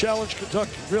 who's going to challenge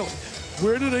Kentucky, really?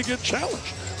 Where do they get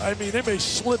challenged? I mean, they may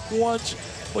slip once,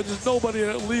 but there's nobody in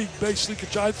that league basically can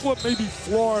challenge. I thought maybe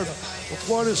Florida. But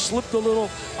Florida slipped a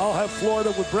little. I'll have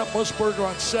Florida with Brent Musburger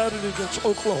on Saturday against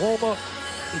Oklahoma.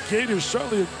 The Gators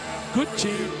certainly a good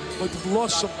team, but they've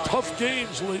lost some tough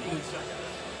games lately.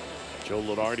 Joe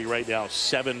Lunardi right now,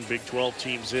 7 Big 12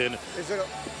 teams in.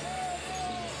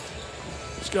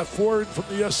 He's got 4 in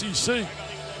from the SEC.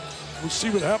 We'll see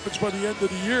what happens by the end of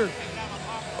the year.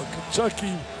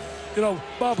 Kentucky, you know,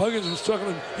 Bob Huggins was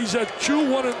talking, he's had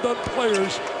 2 one-and-done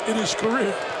players in his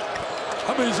career.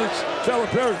 How many is it?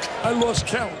 Calipari, I lost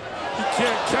count. He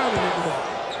can't count it anymore.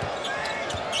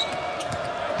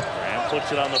 Graham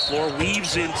puts it on the floor,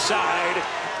 weaves inside,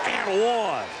 and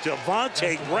one.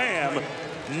 Devontae Graham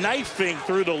knifing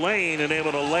through the lane and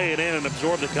able to lay it in and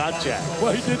absorb the contact.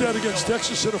 Well, he did that against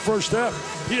Texas in the first half.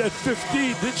 He had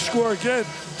 15, didn't score again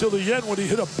till the end when he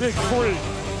hit a big 3.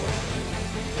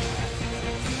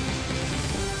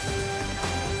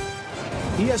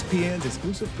 ESPN's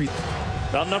exclusive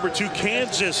Now number 2,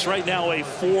 Kansas, right now a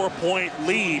 4-point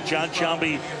lead. John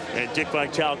Chambee and Dick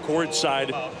Vitale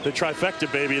courtside. The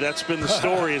trifecta, baby. That's been the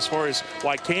story as far as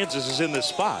why Kansas is in this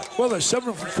spot. Well, they're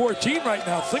 7 for 14 right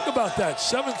now. Think about that,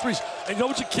 7 threes. And you know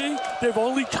what's the key? They've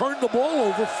only turned the ball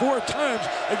over 4 times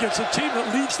against a team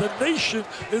that leads the nation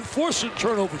in forcing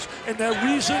turnovers. And that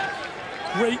reason,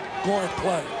 great guard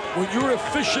play. When you're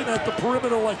efficient at the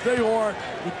perimeter like they are,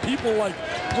 with people like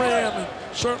Graham and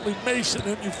certainly Mason,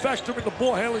 and you factor in the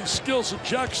ball handling skills of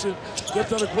Jackson, they've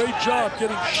done a great job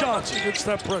getting shots against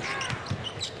that pressure.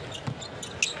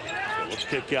 Let's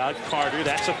kick out Carter.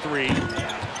 That's a 3. And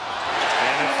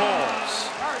it falls.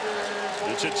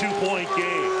 It's a 2-point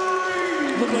game.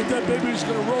 Look like that baby's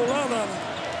going to roll out on him.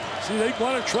 See, they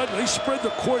want to try. They spread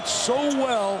the court so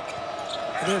well,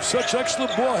 and they have such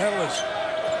excellent ball handlers.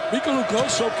 Mika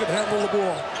Lugoso can handle the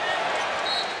ball.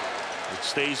 It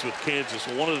stays with Kansas.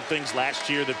 One of the things last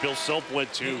year that Bill Self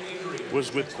went to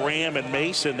was with Graham and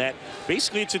Mason, that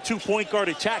basically it's a 2-point guard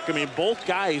attack. I mean, both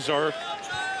guys are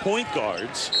point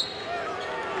guards.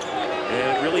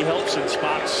 And it really helps in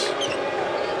spots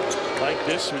like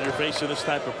this when you're facing this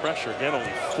type of pressure. Again,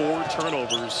 only 4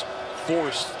 turnovers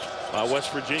forced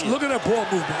West Virginia. Look at that ball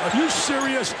movement. Are you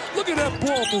serious? Look at that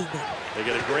ball movement. They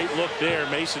get a great look there.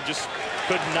 Mason just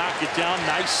couldn't knock it down.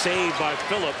 Nice save by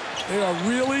Phillip. They are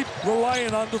really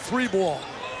relying on the 3 ball.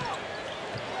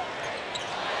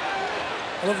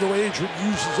 I love the way Adrian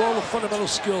uses all the fundamental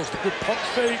skills. The good pump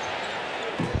fake.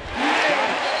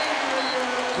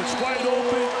 It's wide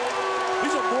open.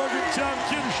 He's a Morgantown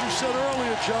kid, as you said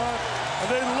earlier, John. And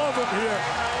they love him here.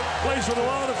 Plays with a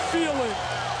lot of feeling.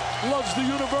 Loves the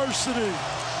university.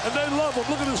 And they love him.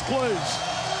 Look at his plays.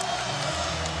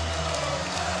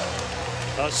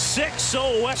 A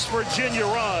 6-0 West Virginia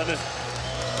run.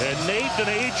 And Nathan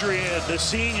Adrian, the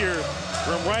senior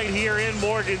from right here in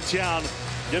Morgantown,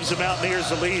 gives the Mountaineers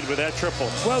the lead with that triple.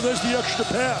 Well, there's the extra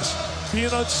pass.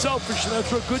 Being unselfish, and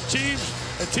that's what good teams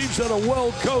and teams that are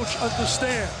well coached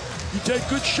understand. You take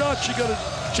good shots, you got a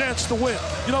chance to win.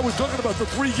 You know, we're talking about the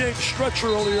 3-game stretch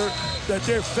earlier that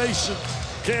they're facing.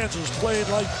 Kansas playing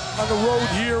like on the road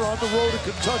here, on the road in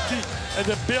Kentucky, and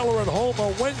then Baylor at home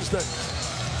on Wednesday.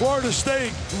 Florida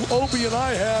State, who Obi and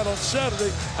I had on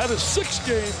Saturday, had a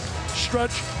 6-game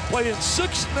stretch playing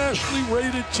 6 nationally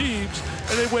rated teams,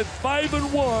 and they went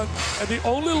 5-1, and the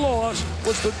only loss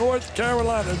was to North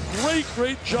Carolina.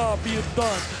 Great job being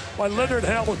done by Leonard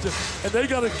Hamilton. And they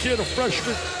got a kid, a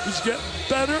freshman, who's getting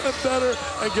better and better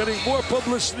and getting more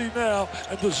publicity now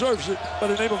and deserves it, by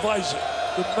the name of Isaac.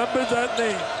 Remember that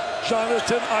name,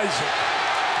 Jonathan Isaac.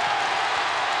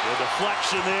 The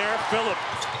deflection there, Phillip.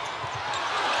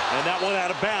 And that one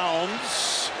out of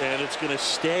bounds, and it's going to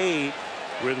stay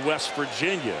with West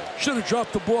Virginia. Should have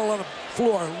dropped the ball on the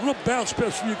floor. A little bounce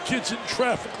pass for your kids in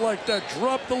traffic like that.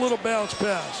 Drop the little bounce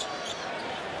pass.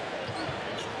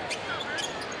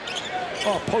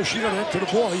 Oh, Post, you got to enter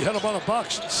the ball. He had him on a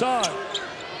box inside.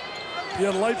 He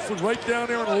had Lightfoot right down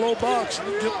there in a low box and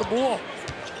didn't get the ball.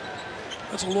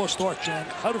 That's a lost art, John.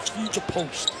 How to feed the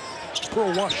post.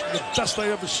 Pearl Washington, the best I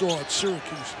ever saw at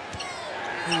Syracuse.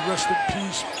 May he rest in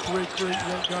peace. Great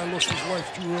young guy. Lost his life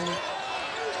too early.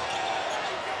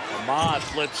 Ahmad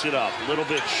flips it up. A little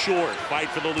bit short. Fight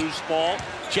for the loose ball.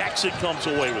 Jackson comes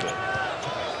away with it.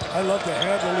 I love the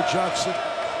handle of Jackson.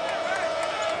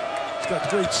 He's got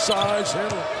great size.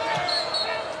 Handle.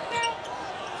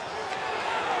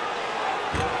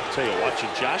 I'll tell you, watching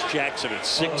Josh Jackson at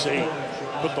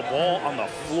 6'8", put the ball on the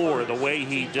floor the way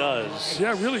he does.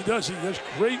 Yeah, really does. He has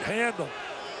great handle.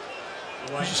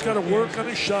 He's just got to work on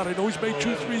his shot. I know he's made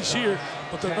 2 threes here,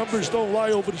 but the numbers don't lie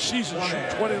over the season. Shooting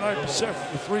 29%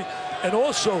 from the 3, and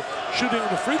also shooting on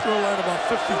the free throw line about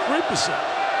 53%.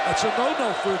 That's a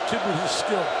no-no for a kid with his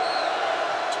skill.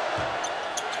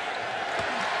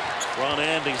 Front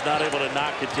end, he's not able to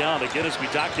knock it down. Again, as we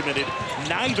documented,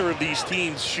 neither of these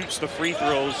teams shoots the free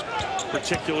throws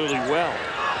particularly well.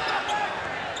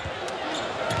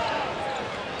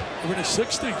 We're in the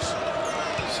 60s.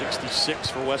 66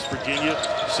 for West Virginia,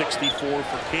 64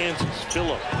 for Kansas.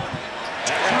 Phillip.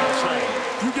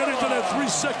 You get into that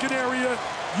 3-second area,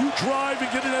 you drive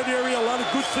and get in that area, a lot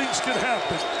of good things can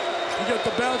happen. You get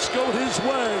the bounce going his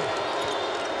way.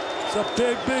 It's a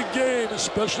big game,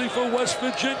 especially for West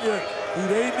Virginia, who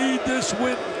they need this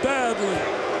win badly.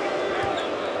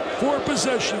 4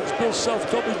 possessions, Bill Self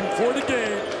told me before the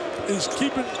game, is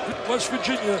keeping West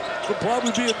Virginia from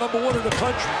probably being #1 in the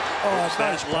country. Oh,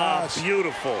 nice pass.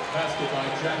 Beautiful.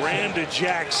 Brandon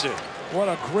Jackson. What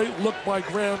a great look by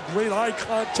Graham. Great eye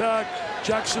contact.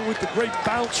 Jackson with the great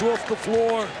bounce off the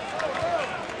floor.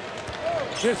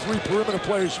 They're 3 perimeter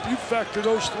players. If you factor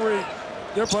those 3,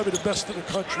 they're probably the best in the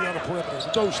country on the perimeter.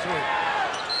 Those 3.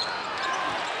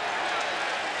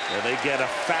 And they get a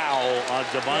foul on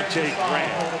Devontae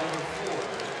Graham.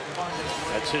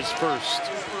 That's his first.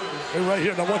 Hey, right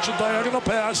here. Now watch the diagonal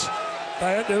pass.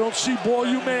 They don't see ball,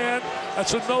 you man.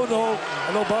 That's a no-no.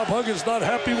 I know Bob Huggins not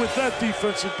happy with that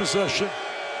defensive possession.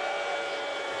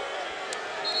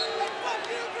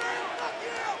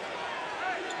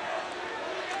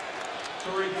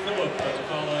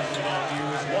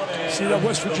 See that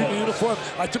West Virginia uniform?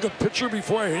 I took a picture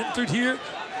before I entered here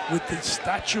with the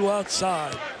statue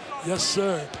outside. Yes,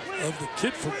 sir. Of the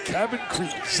kid from Cabin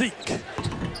Creek, Zeke.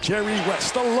 Jerry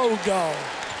West, the logo.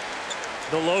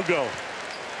 The logo.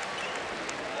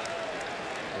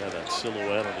 Yeah, that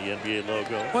silhouette on the NBA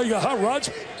logo. Well, you got Hot Rod's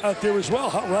out there as well,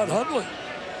 Hot Rod Hundley.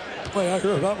 Boy, I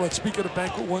heard Hot Rod speak at a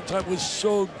banquet one time. Was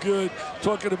so good,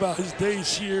 talking about his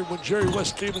days here when Jerry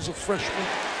West came as a freshman.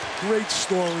 Great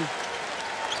story.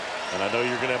 And I know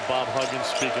you're going to have Bob Huggins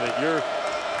speaking at your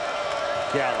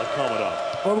gala coming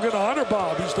up. Well, we're going to honor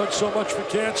Bob. He's done so much for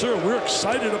cancer. We're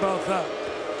excited about that.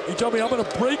 He told me, I'm going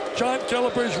to break John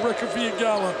Caliber's record for your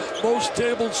gala. Most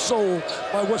tables sold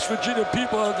by West Virginia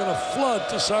people are going to flood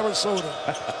to Sarasota.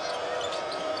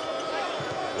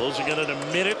 Closing in at a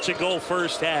minute to go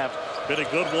first half. Been a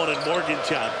good one in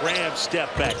Morgantown. Graham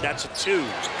step back. That's a 2.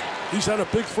 He's had a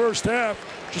big first half,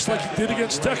 just like he did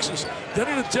against Texas. Then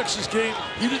in the Texas game,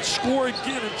 he didn't score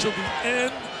again until the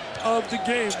end of the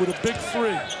game with a big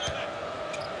 3.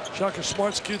 Shaka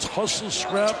Smart's kids hustle,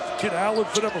 scrap. Kid Allen,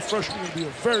 for them, a freshman, going to be a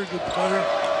very good player.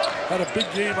 Had a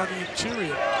big game on the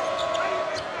interior.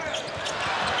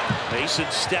 Mason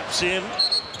steps in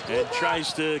and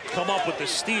tries to come up with the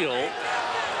steal.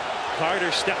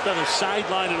 Carter stepped on the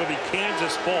sideline. It'll be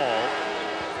Kansas ball.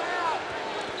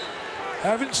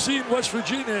 Haven't seen West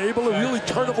Virginia able to really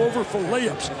turn them over for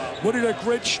layups. One of their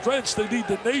great strengths, they lead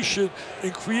the nation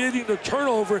in creating the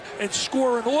turnover and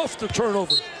scoring off the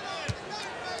turnover.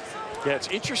 Yeah, it's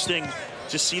interesting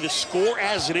to see the score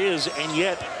as it is, and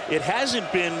yet it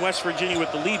hasn't been West Virginia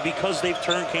with the lead because they've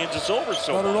turned Kansas over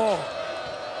so much. Not at all.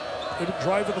 They've been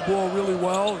driving the ball really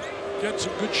well, getting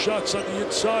some good shots on the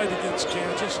inside against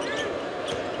Kansas.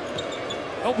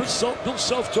 Bill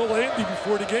Self told Andy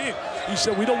before the game, he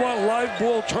said, we don't want live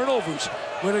ball turnovers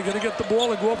where they're going to get the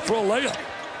ball and go up for a layup.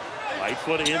 Right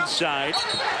foot inside,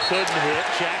 couldn't hit.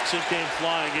 Jackson came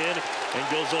flying in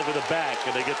and goes over the back,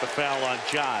 and they get the foul on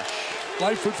Josh.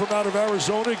 Lightfoot from out of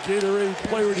Arizona, Gatorade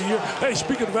Player of the Year. Hey,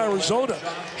 speaking of Arizona,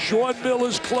 Sean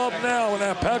Miller's club now in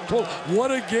that Pac-12.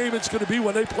 What a game it's going to be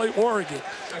when they play Oregon.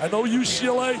 I know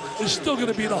UCLA is still going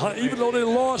to be in the hunt. Even though they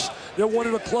lost, they're one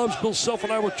of the clubs Bill Self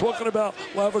and I were talking about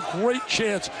will have a great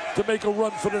chance to make a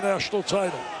run for the national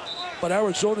title. But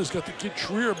Arizona's got the kid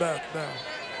Trier back now.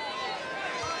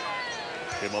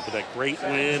 Came up with that great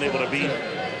win, able to beat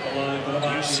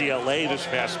UCLA this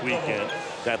past weekend.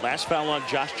 That last foul on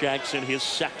Josh Jackson, his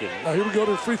second. Now here we go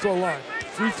to the free throw line.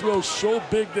 Free throws so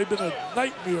big, they've been a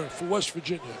nightmare for West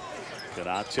Virginia.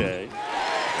 Ganate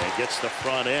and gets the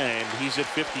front end. He's at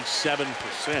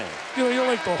 57%. You know, you don't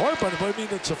like to harp on it, but I mean,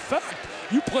 it's a fact.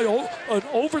 You play an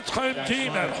overtime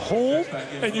game at home,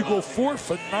 and you go 4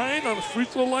 for 9 on the free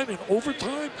throw line in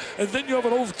overtime, and then you have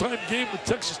an overtime game with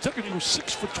Texas Tech, and you go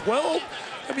 6 for 12.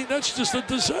 I mean, that's just a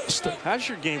disaster. How's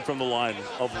your game from the line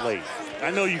of late?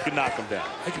 I know you can knock them down.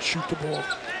 I can shoot the ball.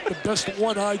 The best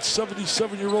one-eyed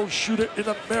 77-year-old shooter in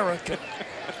America.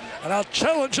 And I'll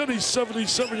challenge any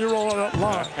 77-year-old on that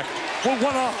line. With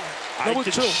one eye. I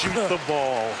can shoot the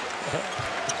ball.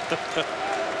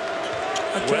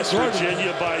 West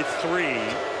Virginia by 3.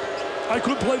 I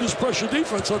couldn't play this pressure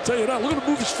defense, I'll tell you that. Look at him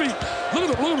move his feet. Look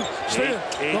at him, Stay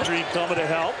in. Adrian coming to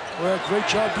help. Well, great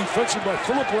job defensive by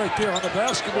Phillip right there on the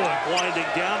basketball. Winding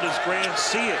down, does Graham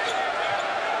see it?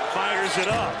 Fires it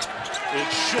up.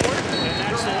 It's short, and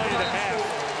that's the way to half.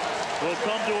 Will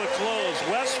come to a close.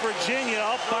 West Virginia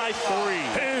up by 3.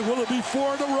 Hey, will it be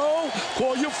 4 in a row?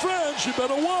 Call your friends. You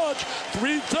better watch.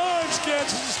 3 times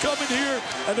Kansas is coming here,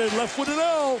 and they left with an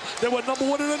L. They were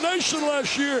 #1 in the nation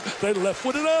last year. They left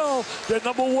with an L. They're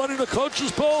 #1 in the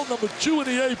coaches poll, #2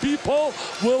 in the AP poll.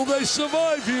 Will they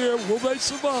survive here? Will they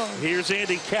survive? Here's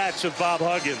Andy Katz of Bob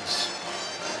Huggins.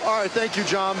 All right, thank you,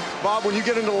 John. Bob, when you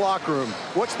get into the locker room,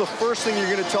 what's the first thing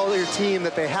you're going to tell your team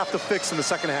that they have to fix in the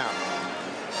second half?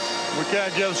 We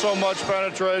can't give so much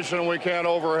penetration, and we can't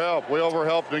overhelp. We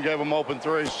overhelped and gave them open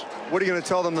threes. What are you going to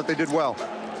tell them that they did well?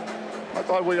 I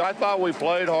thought we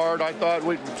played hard. I thought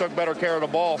we took better care of the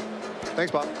ball. Thanks,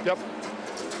 Bob. Yep.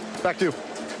 Back to you.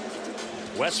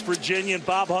 West Virginia and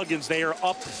Bob Huggins, they are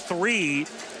up 3.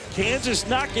 Kansas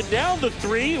knocking down the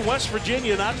 3. West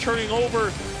Virginia not turning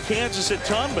over Kansas a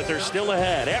ton, but they're still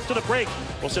ahead. After the break,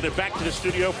 we'll send it back to the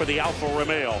studio for the Alfa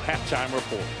Romeo halftime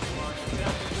report.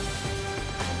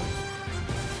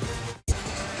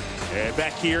 And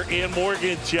back here in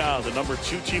Morgantown, the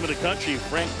 #2 team in the country,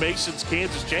 Frank Mason's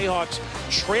Kansas Jayhawks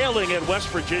trailing at West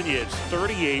Virginia. It's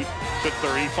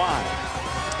 38-35.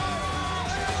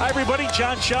 Hi, everybody.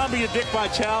 John Shambi and Dick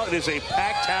Vitale. It is a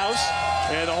packed house,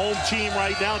 and the home team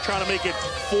right now trying to make it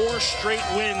 4 straight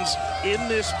wins in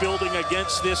this building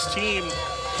against this team.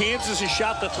 Kansas has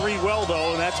shot the 3 well,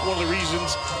 though, and that's one of the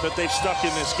reasons that they've stuck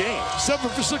in this game. 7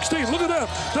 for 16. Look at them.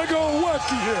 They're going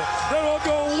wacky here. They're all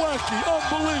going wacky.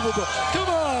 Unbelievable. Come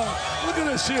on. Look at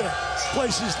this here.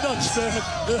 Place is nuts, man.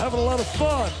 They're having a lot of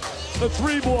fun. The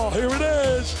 3 ball. Here it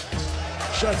is.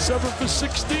 Shot 7 for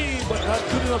 16, but not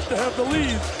good enough to have the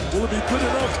lead. Will it be good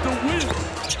enough to win?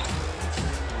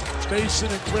 Mason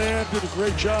and Graham did a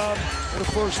great job in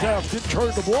the first half. Didn't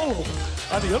turn the ball over.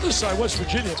 On the other side, West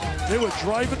Virginia, they were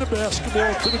driving the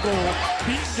basketball to the goal,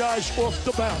 beating guys off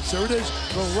the bounce. There it is.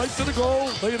 Go right to the goal,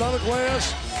 lay it on the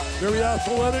glass. Very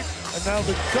athletic. And now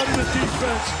the gun of the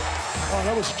defense. Oh,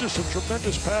 that was just a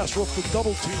tremendous pass off the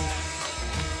double team.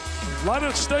 A lot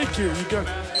at stake here. You got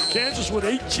Kansas with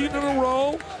 18 in a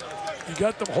row. You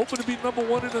got them hoping to be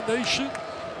 #1 in the nation.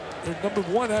 They're number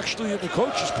 1 actually in the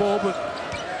coaches poll, but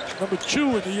number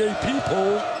 2 in the AP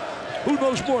poll. Who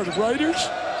knows more, the writers,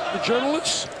 the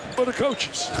journalists, or the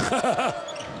coaches?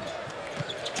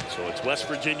 So it's West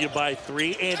Virginia by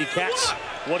 3. Andy Katz,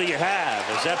 what do you have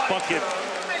as that bucket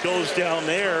goes down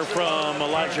there from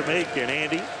Elijah Macon?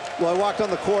 Andy? Well, I walked on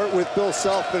the court with Bill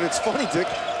Self, and it's funny, Dick.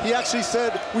 He actually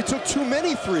said we took too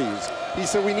many threes. He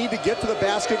said we need to get to the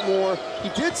basket more. He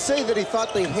did say that he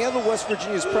thought they handled West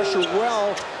Virginia's pressure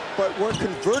well, but weren't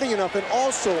converting enough, and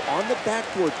also on the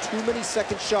backboard, too many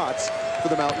second shots for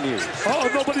the Mountaineers. Oh,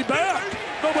 nobody back.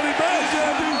 Nobody back,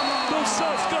 Andy. Bill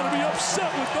Self's got to be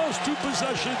upset with those 2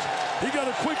 possessions. He got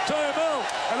a quick timeout,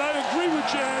 and I agree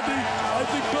with you, Andy. I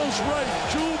think Bill's right.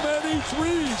 Too many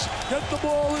threes. Get the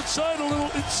ball inside, a little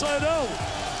inside out.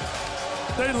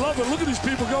 They love it. Look at these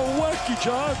people going wacky,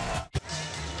 John.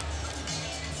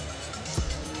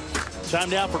 Time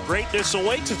now for Greatness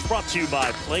Awaits. It's brought to you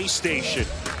by PlayStation.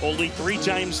 Only 3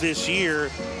 times this year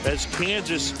has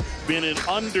Kansas been an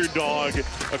underdog,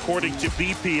 according to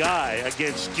BPI,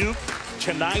 against Duke,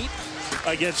 tonight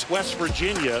against West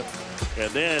Virginia, and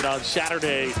then on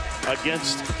Saturday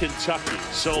against Kentucky.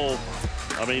 So,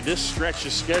 I mean, this stretch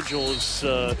of schedule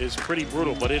is pretty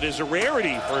brutal, but it is a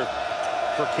rarity for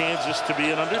Kansas to be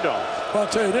an underdog. I'll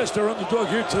tell you this, their underdog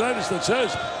here tonight is that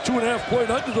says 2.5-point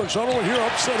underdog. So I don't want to hear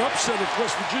upset if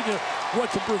West Virginia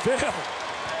want to prevail.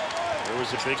 There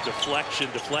was a big deflection.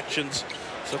 Deflections,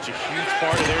 such a huge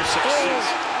part of their success.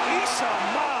 Issa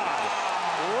Ahmad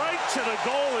right to the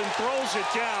goal and throws it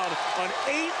down. An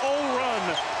 8-0 run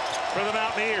for the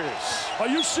Mountaineers. Are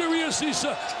you serious,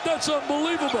 Issa? That's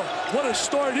unbelievable. What a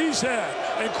start he's had.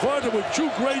 And Carter with 2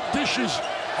 great dishes.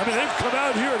 I mean, they've come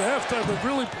out here at halftime and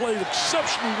really played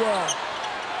exceptionally well.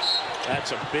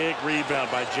 That's a big rebound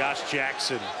by Josh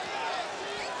Jackson.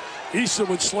 Issa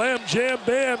would slam, jam,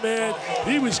 bam, man.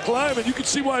 He was climbing. You could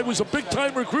see why he was a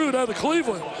big-time recruit out of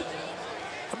Cleveland.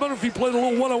 I wonder if he played a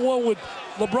little one-on-one with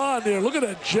LeBron there. Look at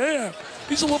that jam.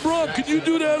 He's a LeBron. Could you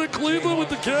do that in Cleveland with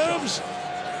the Cavs?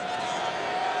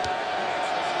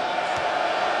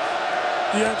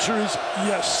 The answer is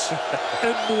yes,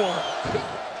 and more.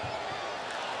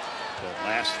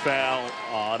 Last foul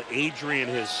on Adrian,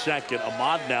 his second.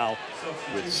 Ahmad now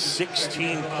with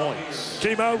 16 points.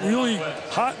 Came out really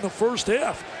hot in the first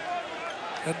half.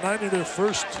 And 9 of their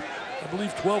first, I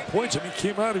believe, 12 points. I mean,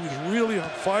 came out, he was really on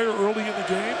fire early in the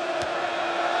game.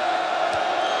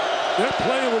 They're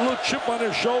playing with a little chip on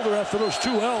their shoulder after those 2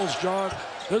 L's, John.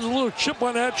 There's a little chip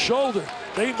on that shoulder.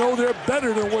 They know they're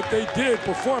better than what they did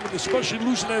performing, especially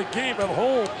losing that game at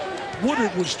home.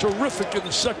 Woodard was terrific in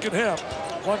the second half.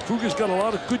 Juan Kruger's got a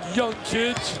lot of good young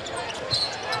kids.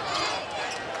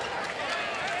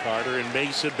 Carter and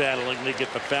Mason battling. They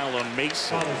get the foul on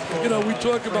Mason. You know, we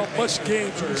talk about must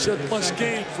games. We said must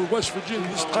game for West Virginia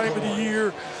this time of the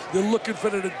year. They're looking for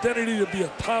an identity to be a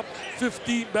top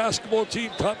 15 basketball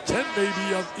team, top 10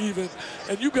 maybe even.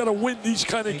 And you got to win these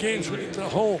kind of games when you're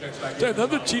at home.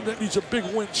 Another team that needs a big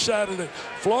win Saturday.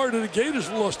 Florida, the Gators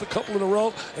lost a couple in a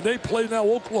row, and they play now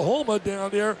Oklahoma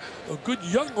down there. A good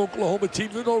young Oklahoma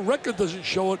team. Their record doesn't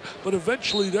show it, but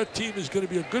eventually that team is going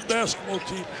to be a good basketball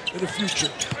team in the future.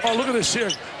 Oh, look at this here,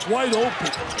 wide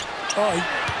open.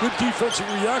 Good defensive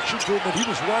reaction to him, but he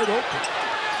was wide open.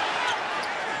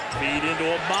 Feed into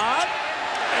Ahmad,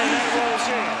 and that rolls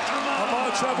in.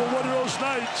 Ahmad's having one of those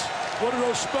nights, one of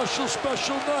those special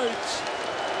nights.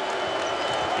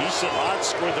 Issa Ahmad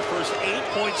scored the first 8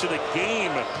 points of the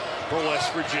game for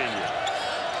West Virginia.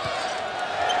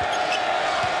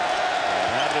 And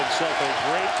having himself a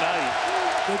great night.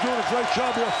 They're doing a great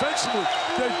job offensively.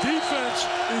 Their defense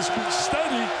has been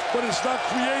steady, but it's not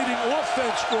creating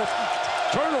offense or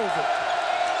turnover.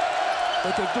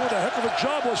 But they're doing a heck of a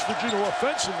job, West Virginia,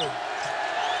 offensively.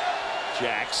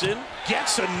 Jackson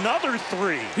gets another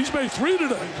 3. He's made 3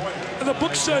 today. And the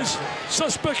book says,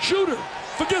 suspect shooter.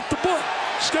 Forget the book.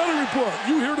 Scouting report.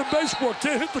 You hear the baseball,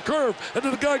 can't hit the curve, and then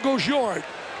the guy goes yard.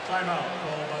 Timeout.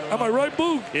 Am I right,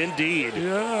 Boog? Indeed.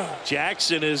 Yeah.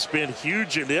 Jackson has been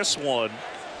huge in this one.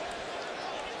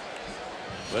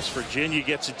 West Virginia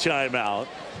gets a timeout.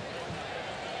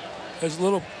 There's a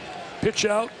little pitch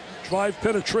out. Drive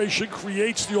penetration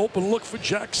creates the open look for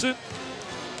Jackson.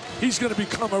 He's going to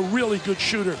become a really good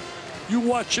shooter. You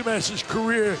watch him as his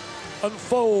career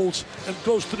unfolds and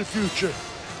goes to the future.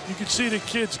 You can see the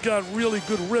kid's got really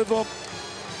good rhythm.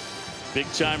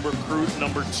 Big-time recruit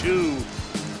number 2,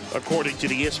 according to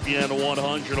the ESPN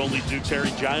 100. Only Duke's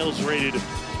Harry Giles rated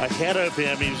ahead of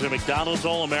him. He was a McDonald's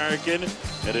All-American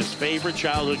and his favorite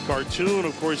childhood cartoon.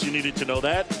 Of course, you needed to know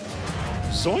that.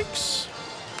 Zoinks!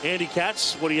 Andy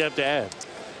Katz, what do you have to add?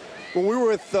 When we were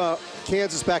with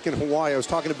Kansas back in Hawaii, I was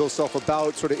talking to Bill Self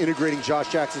about sort of integrating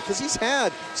Josh Jackson, because he's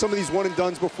had some of these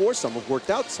one-and-dones before. Some have worked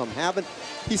out, some haven't.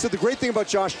 He said the great thing about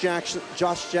Josh Jackson,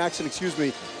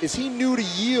 is he knew to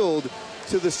yield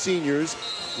to the seniors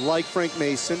like Frank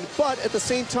Mason, but at the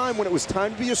same time, when it was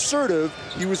time to be assertive,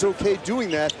 he was okay doing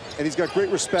that, and he's got great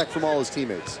respect from all his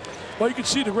teammates. Well, you can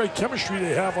see the great chemistry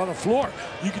they have on the floor.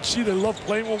 You can see they love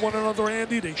playing with one another,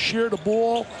 Andy. They share the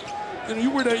ball. You know,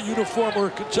 you wear that uniform, or a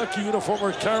Kentucky uniform,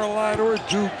 or a Carolina, or a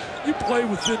Duke. You play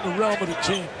within the realm of the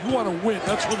team. You want to win.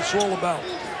 That's what it's all about.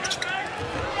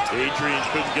 Adrian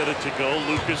couldn't get it to go.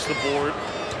 Lucas the board.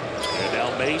 And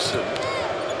now Mason.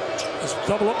 Let's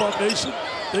double up on Mason.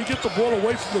 They get the ball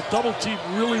away from the double team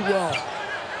really well.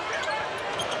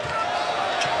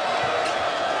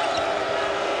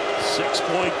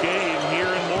 6-point game here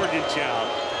in Morgantown.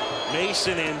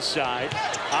 Mason inside.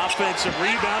 Offensive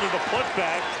rebound and a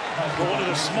putback for one of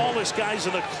the smallest guys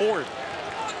in the court.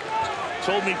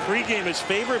 Told me pregame his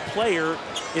favorite player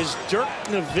is Dirk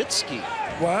Nowitzki.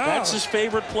 Wow. That's his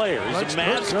favorite player. He's a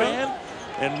Mavs fan,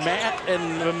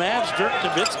 and the Mavs, Dirk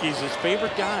Nowitzki is his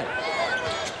favorite guy.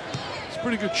 It's a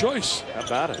pretty good choice. How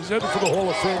about it? He's headed for the Hall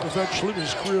of Fame eventually when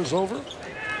his career's over.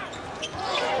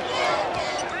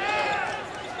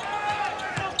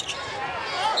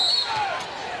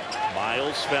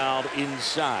 Miles fouled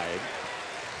inside.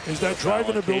 Is that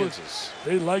driving ability? Kansas.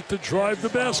 They like to drive the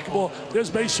basketball.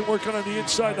 There's Mason working on the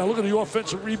inside. Now look at the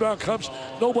offensive rebound comes.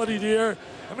 Nobody there.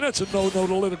 I mean, that's a no-no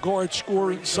to let a guard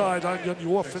score inside on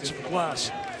the offensive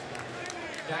glass.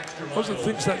 Those are the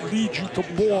things that lead you to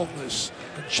baldness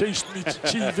and chase me to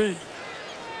TV.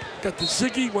 Got the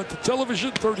Ziggy, went to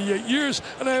television, 38 years,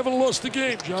 and I haven't lost a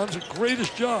game, John. It's the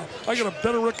greatest job. I got a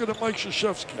better record than Mike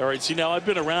Krzyzewski. All right, see, now I've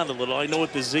been around a little. I know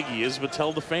what the Ziggy is, but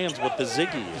tell the fans what the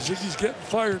Ziggy is. Ziggy's getting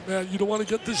fired, man. You don't want to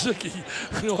get the Ziggy.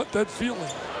 You know what that feeling.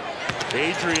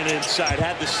 Adrian inside,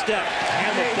 had the step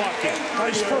and the bucket.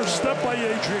 Nice first step by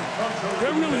Adrian.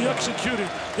 They're really executing.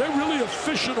 They're really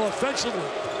efficient offensively.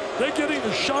 They're getting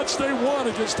the shots they want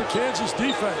against the Kansas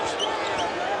defense.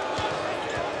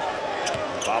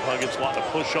 Bob Huggins wanting to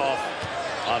push off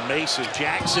on Mason.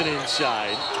 Jackson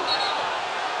inside.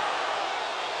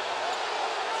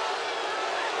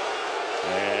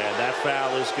 And that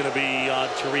foul is going to be on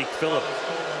Tariq Phillip.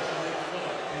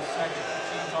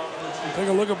 Take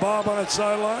a look at Bob on that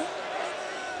sideline.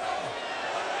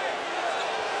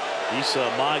 Issa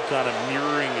Ahmad kind of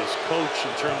mirroring his coach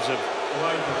in terms of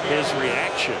his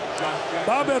reaction.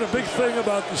 Bob had a big thing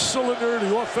about the cylinder,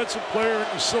 the offensive player in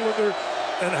the cylinder,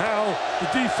 and how the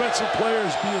defensive player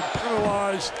is being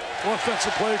penalized. The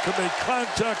offensive player can make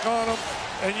contact on him,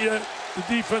 and yet the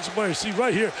defensive player, see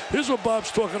right here, here's what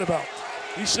Bob's talking about.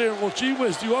 He's saying, well, gee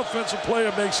whiz, the offensive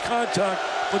player makes contact,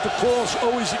 but the call's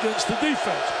always against the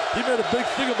defense. He made a big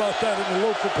thing about that in the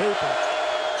local paper.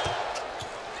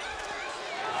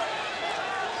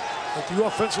 But the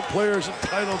offensive player is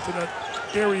entitled to that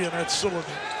area in that cylinder.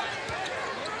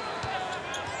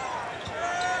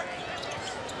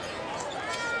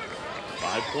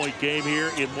 Five-point game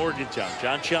here in Morgantown.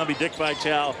 John Shelby, Dick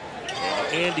Vitale,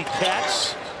 and Andy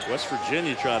Katz. West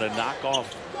Virginia trying to knock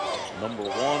off number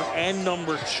 1 and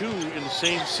number 2 in the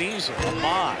same season.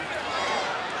 Ahmad.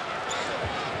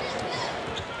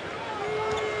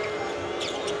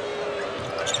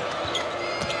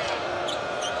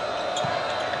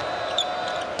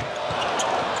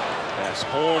 Pass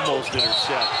almost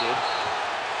intercepted.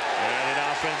 And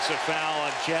an offensive foul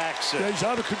on Jackson. Yeah, he's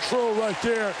out of control right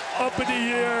there. Up in the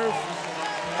air,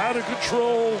 out of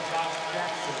control.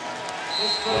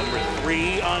 Number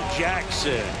 3 on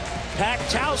Jackson.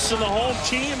 Packed house and the home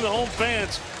team, the home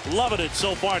fans loving it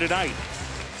so far tonight.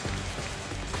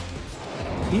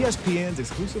 ESPN's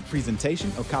exclusive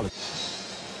presentation of college.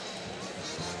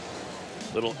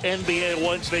 Little NBA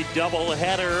Wednesday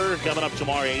doubleheader coming up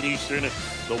tomorrow, 8 Eastern.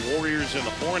 The Warriors and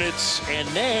the Hornets. And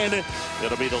then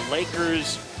it'll be the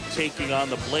Lakers taking on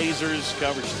the Blazers.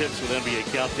 Coverage tips with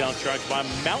NBA Countdown charged by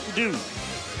Mountain Dew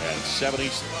at 7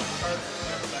 Eastern.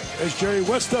 There's Jerry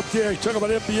West up there. You talk about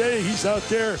NBA. He's out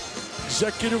there,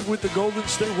 executive with the Golden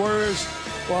State Warriors.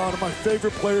 One of my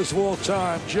favorite players of all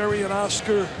time. Jerry and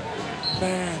Oscar.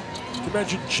 Man, can you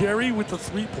imagine Jerry with the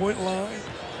three-point line?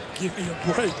 Give me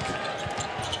a break.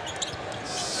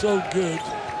 So good.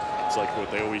 It's like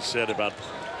what they always said about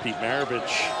Pete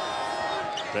Maravich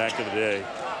back in the day.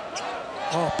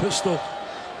 Oh, Pistol.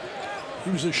 He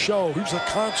was a show. He was a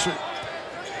concert.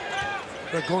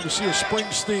 They're going to see a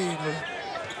Springsteen.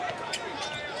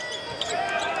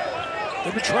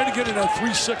 They've been trying to get in that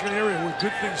 3-second area where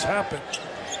good things happen.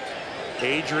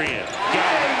 Adrian.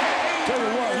 Got it. Tell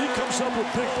you what, he comes up with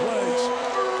big plays.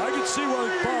 I can can see why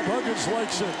Bob Huggins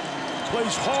likes it.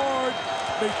 Plays hard,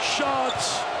 makes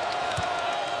shots.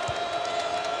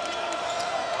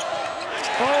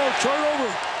 Oh,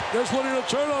 turnover. There's one of the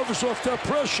turnovers off that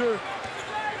pressure.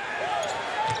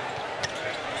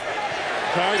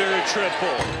 Carter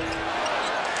triple.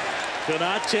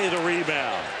 Konate the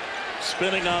rebound.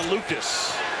 Spinning on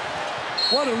Lucas.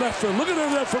 What an effort. Look at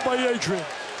that effort by Adrian.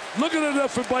 Look at that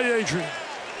effort by Adrian.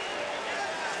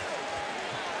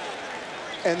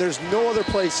 And there's no other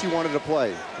place he wanted to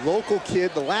play. Local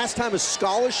kid. The last time a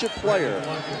scholarship player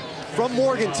from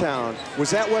Morgantown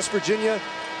was at West Virginia,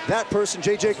 that person,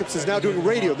 Jay Jacobs, is now doing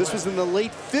radio. This was in the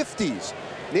late 50s.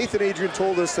 Nathan Adrian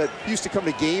told us that he used to come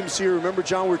to games here. Remember,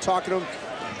 John, we were talking to him.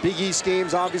 Big East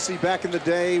games, obviously, back in the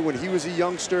day when he was a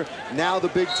youngster. Now the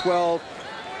Big 12.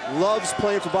 Loves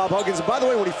playing for Bob Huggins. And by the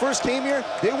way, when he first came here,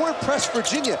 they weren't pressed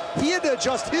Virginia. He had to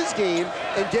adjust his game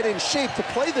and get in shape to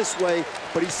play this way.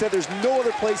 But he said there's no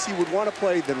other place he would want to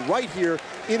play than right here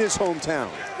in his hometown.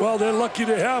 Well, they're lucky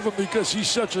to have him because he's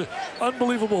such an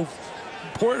unbelievable,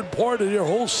 important part of their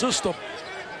whole system.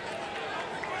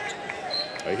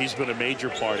 He's been a major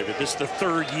part of it. This is the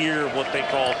third year of what they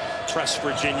call Press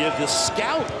Virginia. The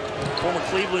scout, former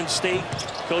Cleveland State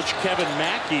coach Kevin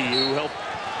Mackey, who helped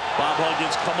Bob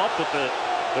Huggins come up with the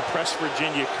Press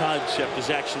Virginia concept, is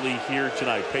actually here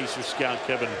tonight. Pacer scout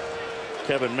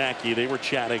Kevin Mackey. They were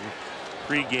chatting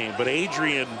pregame. But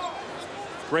Adrian,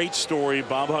 great story.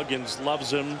 Bob Huggins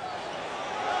loves him.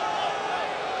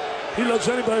 He loves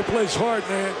anybody who plays hard,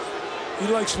 man. He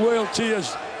likes loyalty,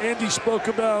 as Andy spoke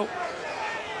about.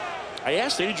 I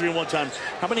asked Adrian one time,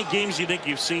 how many games do you think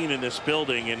you've seen in this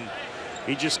building? And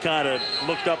he just kind of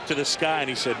looked up to the sky and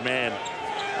he said, man,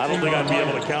 I don't think I'd be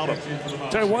able to count them.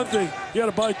 Tell you one thing, you had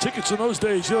to buy tickets in those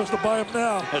days. He doesn't buy them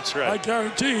now. That's right. I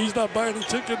guarantee he's not buying a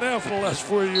ticket now for the last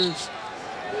 4 years.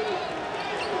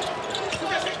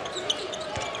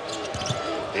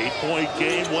 8-point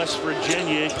game, West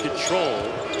Virginia in control.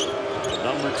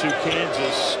 Number 2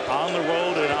 Kansas on the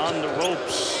road and on the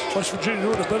ropes. West Virginia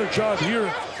doing a better job here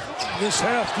in this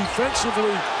half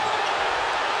defensively.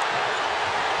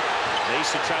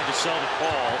 Mason tried to sell the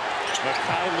ball.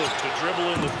 Mikhailuk to dribble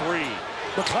in the 3.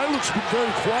 Mikhailuk's been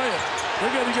very quiet. They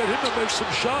got to get him to make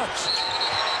some shots.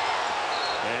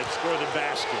 And score the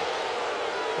basket.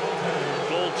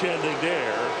 Goaltending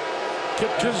there.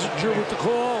 Kip Kissinger with the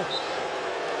call.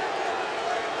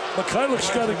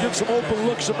 Mikhailuk's got to get some open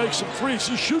looks and make some threes.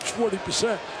 He shoots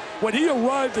 40%. When he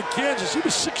arrived at Kansas, he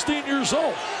was 16 years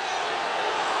old.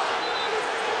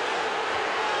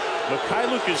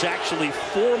 Mikhailuk is actually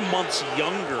 4 months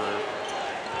younger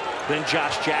than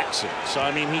Josh Jackson. So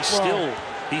I mean, he's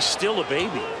still a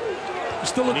baby. He's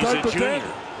still a diaper dandy.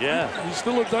 Yeah. He's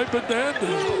still a diaper dandy.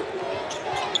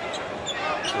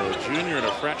 So a junior and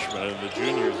a freshman, and the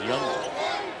junior is younger.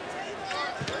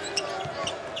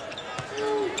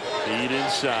 Feed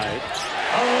inside.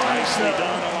 Nicely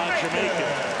done on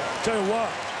Jamaican. Tell you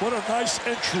what a nice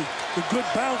entry. The good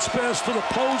bounce pass to the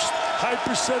post, high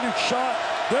percentage shot.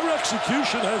 Their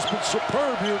execution has been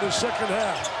superb here in the second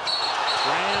half.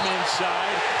 Graham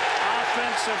inside,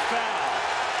 offensive foul.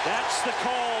 That's the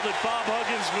call that Bob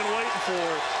Huggins been waiting for.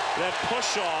 That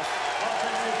push off.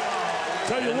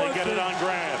 Tell you what, they get it on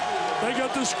Graham. They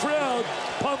got this crowd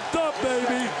pumped up,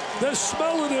 baby. They're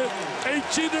smelling it.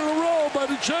 18 in a row by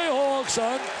the Jayhawks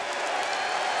on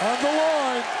the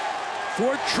line.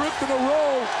 4th trip in a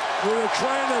row where they're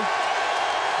trying to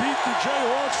beat the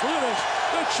Jayhawks. Look at this.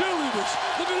 They're cheerleaders.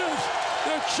 Look at this.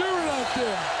 They're cheering out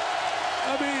there.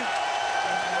 I mean,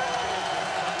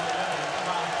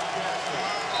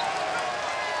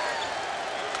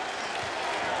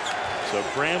 so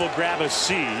Graham will grab a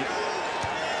seed.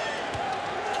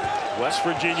 West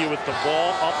Virginia with the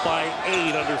ball up by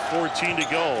 8, under 14 to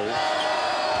go.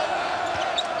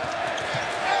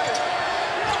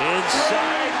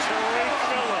 Inside to Ray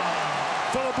Phillip.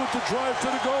 Phillip with the drive to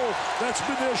the goal. That's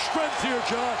been their strength here,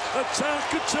 John.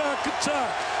 Attack, attack, attack.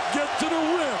 Get to the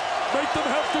rim. Make them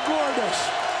have to guard us.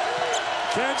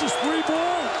 Kansas 3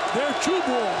 ball, they're 2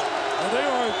 ball. And they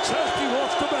are attacking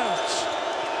off the bounce.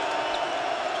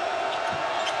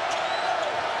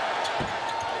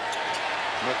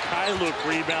 Mikhailuk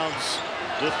rebounds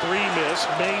the 3 miss.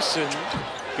 Mason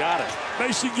got it.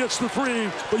 Mason gets the 3,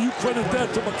 but you credit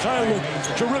that to Mikhailuk.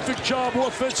 Terrific job,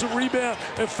 offensive rebound,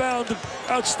 and found the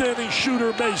outstanding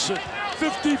shooter, Mason.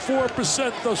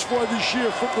 54% thus far this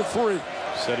year from the 3.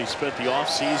 Said he spent the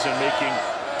offseason making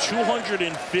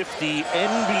 250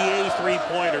 NBA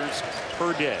three-pointers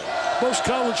per day. Most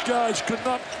college guys could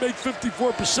not make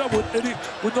 54%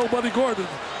 with nobody guarding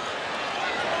them.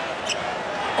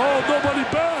 Oh, nobody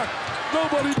back.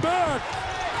 Nobody back.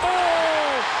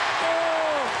 Oh,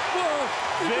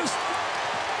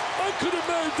 could have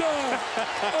made that.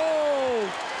 Oh.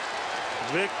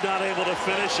 Vic not able to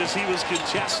finish as he was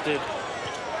contested.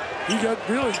 He got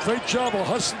really great job of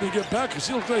hustling to get back because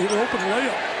he looked like he had an open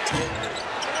layup.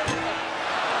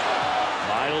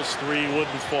 Miles' three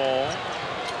wouldn't fall.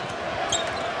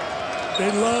 They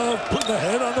love putting the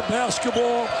head on the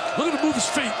basketball. Look at him move his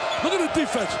feet. Look at the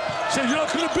defense. Say, you're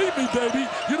not going to beat me, baby.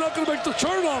 You're not going to make the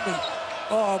turn on me.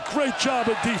 Oh, great job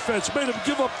at defense. Made him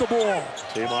give up the ball.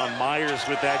 Tamon Myers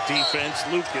with that defense.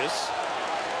 Lucas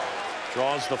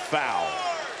draws the foul.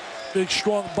 Big,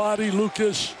 strong body,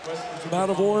 Lucas, from out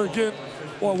of Oregon.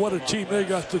 Well, what a team they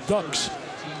got, the Ducks.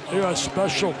 They are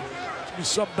special. There'll be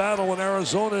some battle when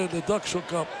Arizona and the Ducks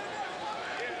hook up.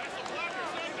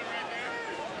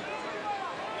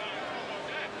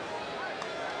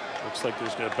 Looks like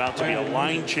there's about to be a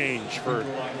line change for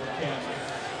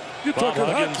You're Bob talking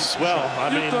Huggins. hockey.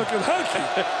 Well, You're talking hockey.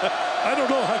 I don't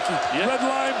know hockey. Yeah. Red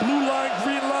line, blue line,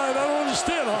 green line. I don't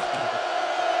understand hockey.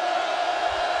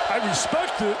 I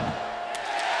respect it.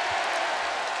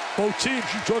 Both teams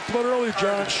you talked about earlier,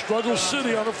 John, struggle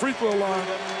city on the free throw line.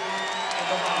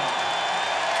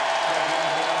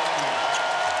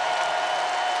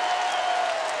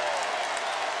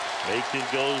 Macon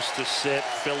goes to sit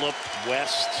Phillip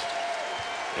West.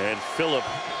 And Phillip,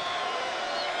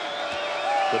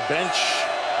 the bench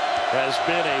has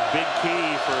been a big key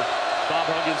for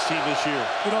Bob Huggins' team this year.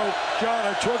 You know, John,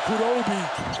 I talked with Obi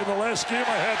in the last game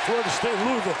I had for the state of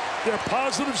Louisville. There are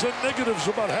positives and negatives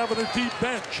about having a deep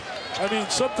bench. I mean,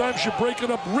 sometimes you're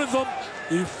breaking up rhythm,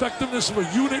 the effectiveness of a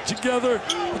unit together,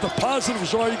 but the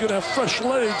positives are you're going to have fresh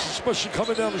legs, especially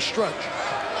coming down the stretch.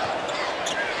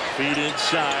 Feet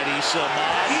inside,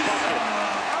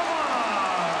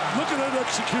 Look at that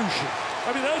execution.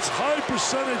 I mean, that's high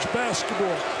percentage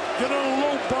basketball. Get on a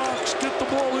low box, get the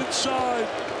ball inside.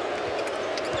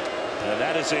 And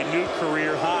that is a new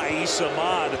career high.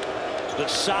 Isamad, the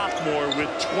sophomore, with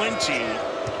 20.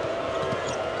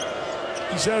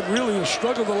 He's had really a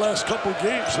struggle the last couple of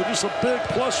games, so this is a big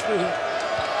plus for him.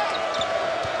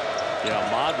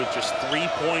 Yeah, Ahmad with just 3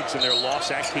 points in their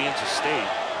loss at Kansas State.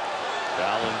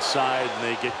 Foul inside, and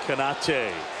they get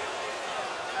Kanate.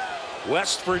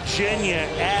 West Virginia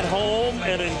at home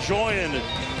and enjoying the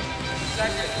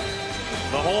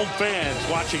home fans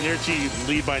watching their team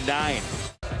lead by 9.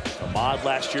 Ahmad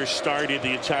last year started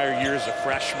the entire year as a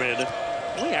freshman.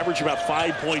 Only averaged about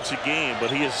 5 points a game,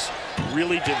 but he has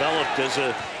really developed as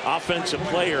an offensive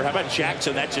player. How about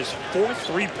Jackson? That's his 4th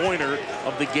three-pointer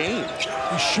of the game.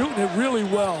 He's shooting it really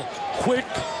well. Quick,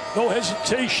 no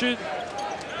hesitation.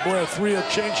 Boy, a three have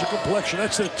changed the complexion.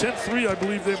 That's the 10th three I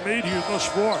believe they've made here thus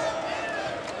far.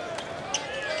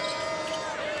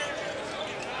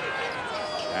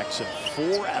 Jackson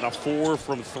 4 out of 4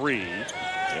 from 3.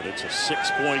 And it's a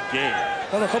 6-point game.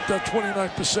 That'll help that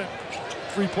 29%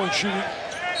 three-point shooting.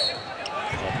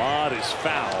 Ahmad is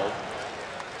fouled.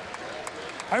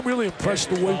 I'm really impressed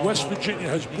the way West Virginia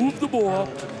has moved the ball,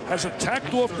 has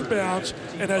attacked off the bounce,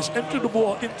 and has entered the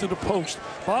ball into the post.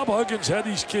 Bob Huggins had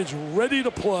these kids ready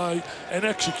to play and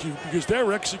execute because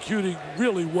they're executing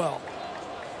really well.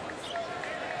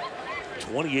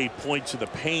 28 points in the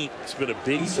paint. It's been a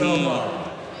big key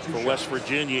for West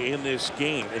Virginia in this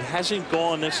game. It hasn't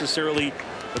gone necessarily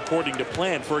according to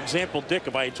plan. For example, Dick,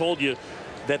 if I had told you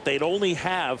that they'd only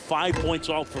have 5 points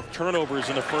off of turnovers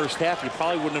in the first half, you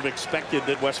probably wouldn't have expected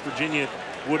that West Virginia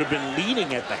would have been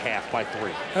leading at the half by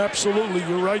 3. Absolutely,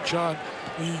 you're right, John.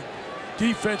 The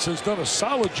defense has done a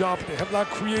solid job. They have not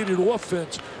created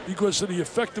offense because of the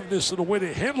effectiveness of the way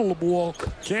they handle the ball.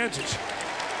 Kansas.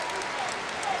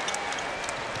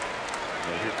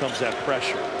 And here comes that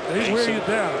pressure. They wear you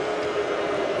down.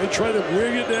 They try to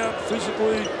wear you down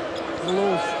physically. A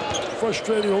little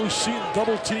frustrated, always seeing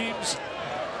double teams.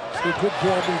 It's a good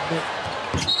ball movement.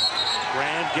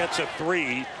 Graham gets a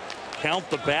 3. Count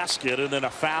the basket, and then a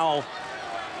foul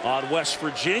on West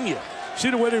Virginia. See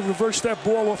the way they reversed that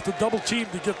ball off the double team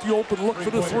to get the open look for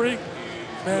the 3?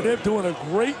 Man, they're doing a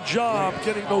great job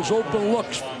getting those open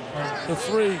looks. The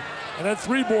 3. And that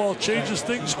 3 ball changes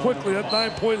things quickly. That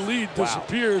 9-point lead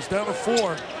disappears down to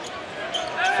 4.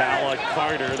 Foul on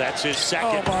Carter. That's his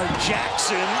second. Oh, my.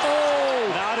 Jackson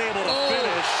not able to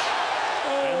finish.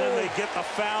 And then they get the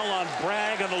foul on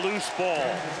Bragg on the loose ball.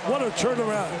 What a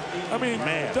turnaround. I mean,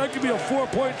 man, that could be a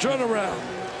 4-point turnaround.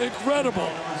 Incredible.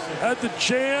 Had the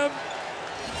jam.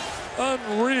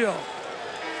 Unreal.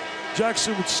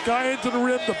 Jackson would sky into the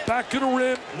rim, the back of the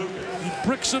rim. He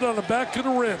bricks it on the back of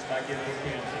the rim.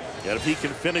 And if he can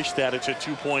finish that, it's a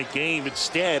 2-point game.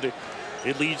 Instead,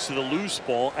 it leads to the loose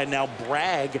ball, and now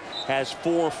Bragg has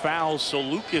 4 fouls, so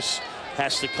Lucas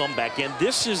has to come back in.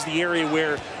 This is the area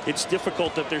where it's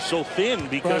difficult that they're so thin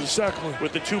because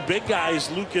with the two big guys,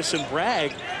 Lucas and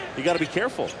Bragg, you got to be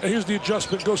careful. And here's the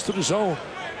adjustment, goes to the zone.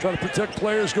 Trying to protect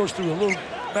players, goes through a little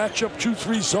matchup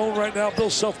 2-3 zone right now. Bill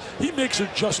Self, he makes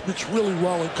adjustments really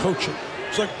well in coaching.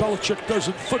 It's like Belichick does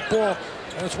in football,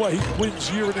 and that's why he wins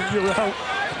year in and year out.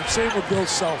 And same with Bill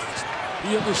Self.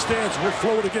 He understands. We'll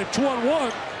flow it again.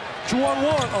 2-on-1.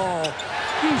 2-on-1. Oh,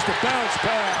 use the bounce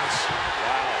pass.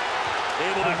 Wow.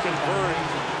 Able to convert.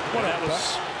 What that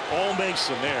was all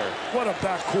Mason there. What a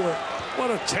backcourt.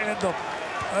 What a tandem.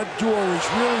 That duo is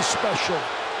really special.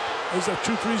 There's that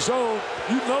 2-3 zone.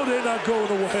 You know they're not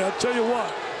going away. I'll tell you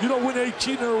what. You don't win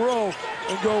 18 in a row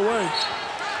and go away.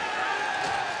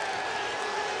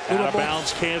 Out of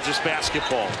bounds, Kansas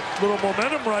basketball. Little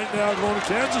momentum right now going to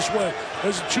Kansas way.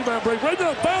 There's a two-man break. Right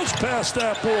now, bounce past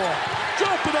that ball.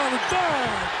 Drop it on a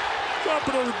dime. Drop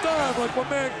it on a dime like my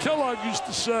man Kellogg used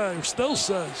to say, or still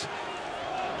says.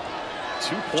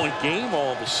 2-point game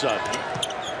all of a sudden.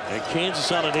 And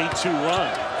Kansas on an 8-2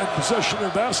 run. And possession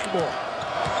of basketball.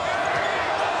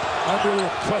 I'm really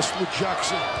impressed with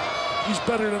Jackson. He's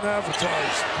better than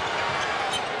advertised.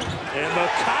 And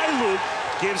Mikhailuk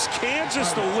gives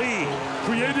Kansas the lead.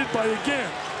 Created by, again,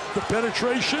 the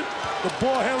penetration, the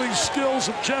ball handling skills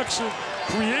of Jackson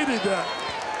created that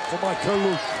for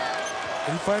Mikhailuk.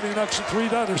 And he finally knocks a three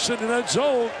down. They're sitting in that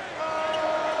zone.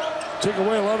 Take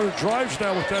away a lot of the drives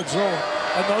now with that zone.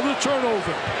 Another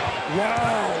turnover.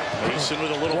 Wow. Mason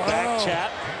with a little back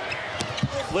tap.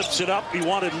 Flips it up. He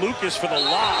wanted Lucas for the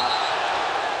lob.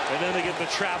 And then they get the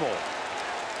travel.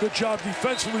 Good job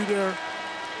defensively there.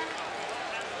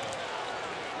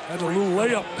 And a little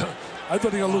layup. I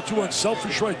thought he got a little too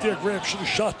unselfish right there. Graham should have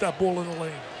shot that ball in the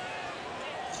lane.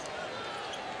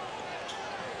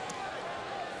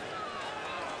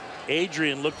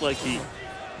 Adrian looked like he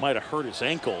might have hurt his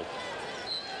ankle.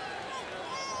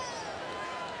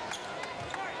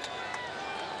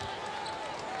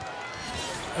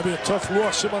 That'd be a tough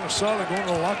loss. Him on the side going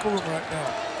to the locker room right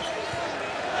now.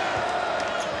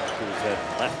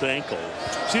 That left ankle.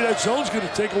 See, that zone's going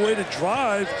to take away the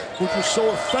drive, which was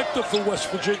so effective for West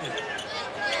Virginia.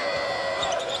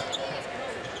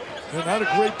 They're not a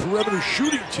great perimeter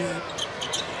shooting team.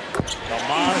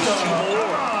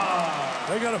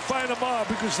 They got to find Ahmad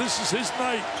because this is his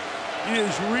night. He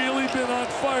has really been on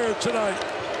fire tonight.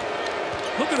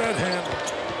 Look at that handle.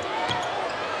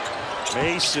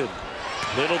 Mason,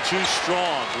 little too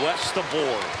strong, west the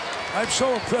board. I'm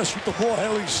so impressed with the ball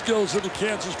handling skills of the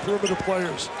Kansas perimeter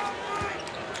players.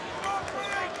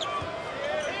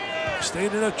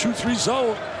 Staying in that 2-3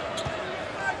 zone.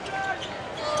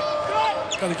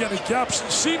 Got to get the gaps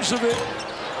and seams of it.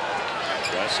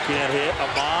 West can't hit.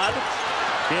 Ahmad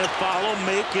can't follow.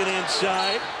 Make it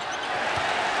inside.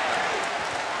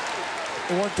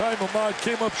 The one time Ahmad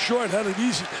came up short, had an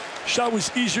easy shot,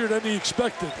 was easier than he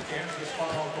expected.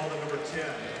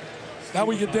 Now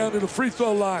we get down to the free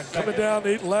throw line. Coming down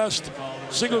 8 last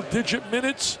single-digit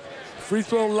minutes. Free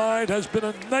throw line has been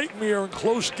a nightmare in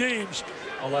close games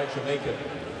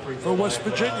for West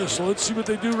Virginia. So let's see what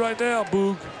they do right now,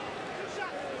 Boog.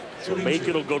 So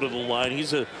Macon will go to the line.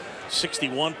 He's a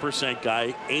 61%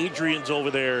 guy. Adrian's over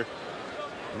there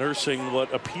nursing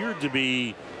what appeared to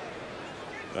be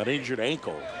an injured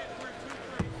ankle.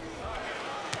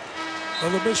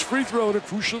 Another missed free throw at a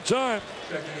crucial time.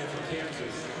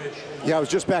 Yeah, I was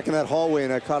just back in that hallway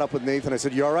and I caught up with Nathan. I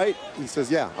said, "You all right?" He says,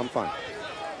 "Yeah, I'm fine."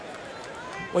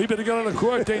 Well, you better get on the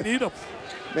court. They need him.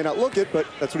 May not look it, but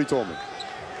that's what he told me.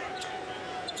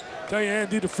 Tell you,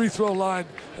 Andy, the free throw line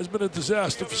has been a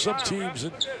disaster for some teams,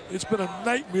 and it's been a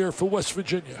nightmare for West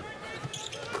Virginia.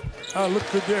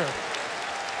 Look good there.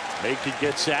 Macon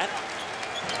gets that.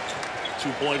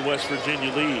 2-point West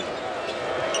Virginia lead.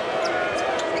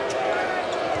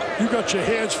 You got your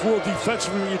hands full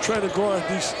defensively when you're trying to guard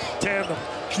these tandem.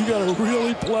 You got to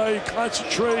really play,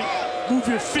 concentrate, move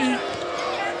your feet.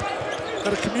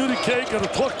 Got to communicate, got to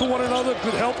talk to one another.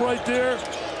 Good help right there.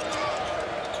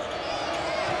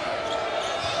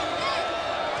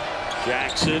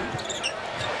 Jackson.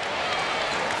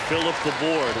 Fill up the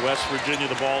board. West Virginia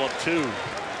the ball up 2.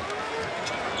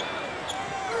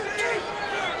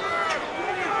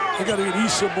 They got to get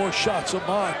Issa more shots.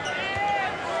 Ahmad.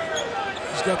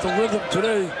 He's got the rhythm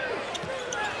today.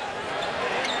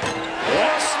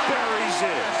 West buries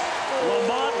it.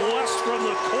 Lamont West from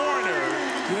the corner.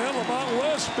 Yeah, Lamont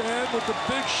West, man, with the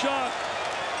big shot.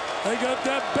 They got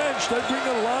that bench. They bring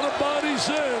a lot of bodies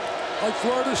in, like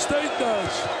Florida State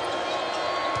does.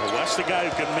 Well, West, the guy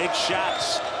who can make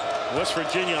shots. West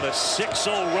Virginia on a 6-0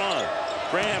 run.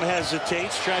 Graham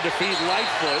hesitates, trying to feed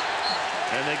Lightfoot,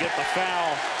 and they get the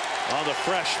foul on the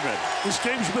freshman. This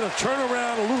game's been a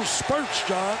turnaround, a little spurts,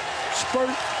 John. Spurt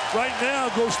right now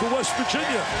goes to West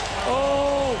Virginia.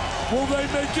 Oh, will they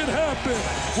make it happen?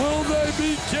 Will they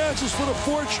beat Kansas for the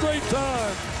 4th straight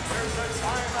time?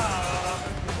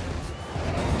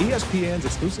 ESPN's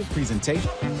exclusive presentation.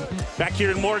 Back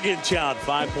here in Morgantown,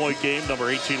 5-point game. Number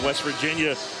 18, West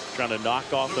Virginia, trying to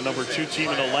knock off the number 2 team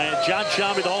in the land. John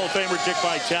Shambi, the Hall of Famer, Dick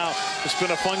Vitale. It's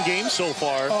been a fun game so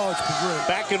far. Oh, it's been great.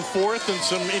 Back and forth and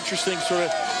some interesting sort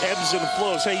of ebbs and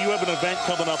flows. Hey, you have an event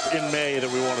coming up in May that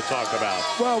we want to talk about.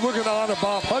 Well, we're going to honor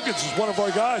Bob Huggins as one of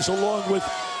our guys, along with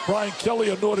Brian Kelly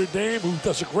of Notre Dame, who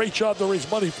does a great job to raise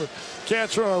money for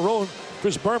cancer, on our own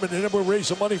Chris Berman. And then we're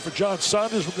raising money for John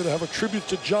Saunders. We're going to have a tribute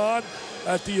to John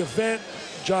at the event.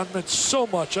 John meant so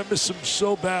much. I miss him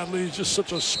so badly. He's just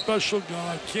such a special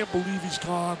guy. Can't believe he's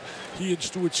gone. He and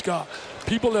Stuart Scott.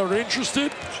 People that are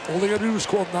interested, all they got to do is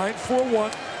call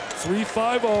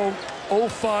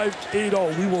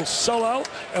 941-350-0580. We will sell out,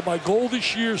 and my goal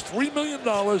this year is $3 million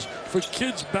for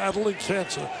kids battling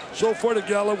cancer. So far, the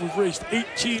gala, we've raised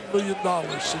 $18 million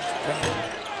since the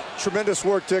gala. Tremendous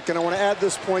work, Dick, and I want to add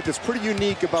this point that's pretty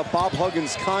unique about Bob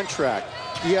Huggins' contract.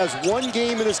 He has 1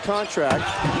 game in his contract.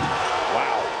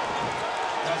 Wow.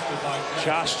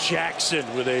 Josh Jackson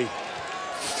with a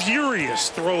furious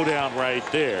throwdown right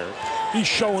there. He's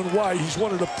showing why he's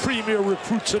one of the premier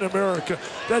recruits in America.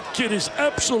 That kid is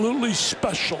absolutely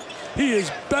special. He is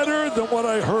better than what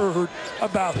I heard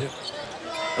about him.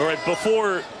 All right,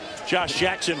 before Josh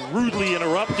Jackson rudely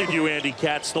interrupted you, Andy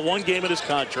Katz, the 1 game in his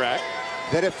contract.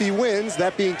 That if he wins,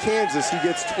 that being Kansas, he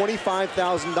gets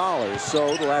 $25,000.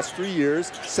 So the last 3 years,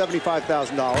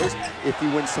 $75,000. If he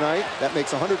wins tonight, that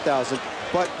makes $100,000.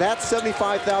 But that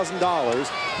 $75,000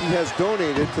 he has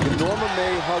donated to the Norma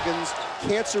May Huggins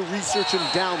Cancer Research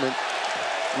Endowment,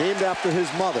 named after his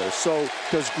mother. So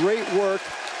does great work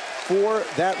for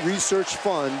that research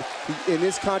fund. In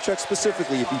his contract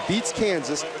specifically, if he beats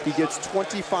Kansas, he gets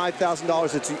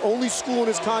 $25,000. It's the only school in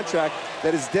his contract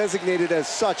that is designated as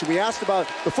such. And we asked about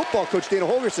the football coach, Dana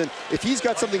Holgerson, if he's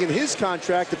got something in his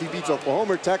contract if he beats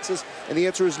Oklahoma or Texas, and the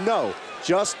answer is no.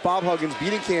 Just Bob Huggins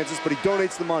beating Kansas, but he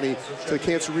donates the money to the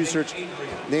cancer research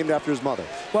named after his mother.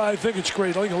 Well, I think it's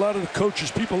great. I think a lot of the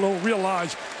coaches, people don't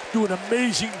realize, do an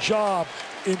amazing job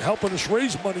in helping us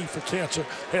raise money for cancer.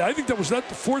 Hey, I think that was the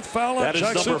 4th foul on Jackson.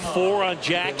 That is number 4 on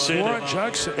Jackson. 4 on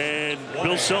Jackson. And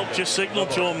Bill Self just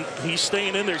signaled to him he's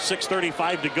staying in there,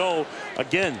 6:35 to go.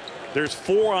 Again, there's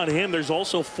 4 on him. There's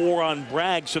also 4 on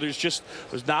Bragg. So there's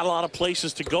not a lot of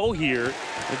places to go here.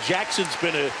 And Jackson's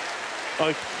been a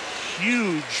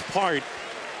huge part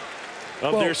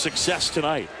of their success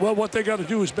tonight. Well, what they got to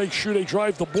do is make sure they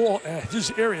drive the ball at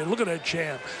his area. Look at that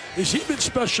jam. Has he been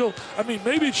special? I mean,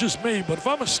 maybe it's just me, but if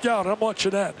I'm a scout and I'm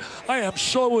watching that, I am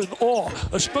so in awe,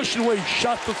 especially the way he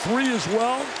shot the 3 as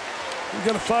well. We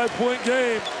got a 5-point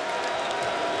game.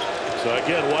 So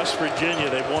again, West Virginia,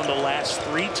 they've won the last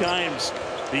 3 times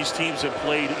these teams have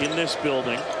played in this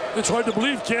building. It's hard to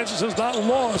believe Kansas has not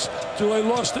lost till they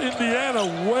lost to Indiana.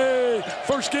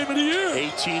 First game of the year.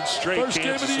 18 straight First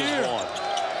Kansas game of the year. has won.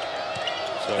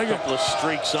 So a couple of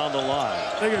streaks on the line.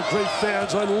 They got great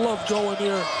fans. I love going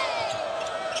there.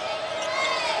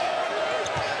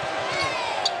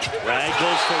 Bragg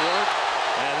goes to work,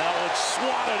 and that one's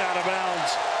swatted out of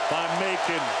bounds by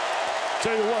Macon.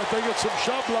 Tell you what, they get some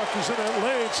shot blockers in that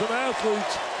lane, some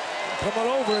athletes coming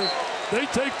over. They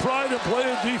take pride in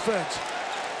playing defense.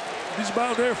 These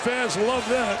Mount Air fans love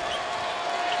that.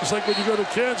 It's like when you go to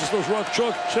Kansas, those Rock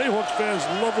Chalk Jayhawk fans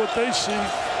love what they see.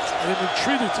 And they've been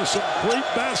treated to some great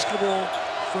basketball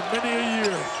for many a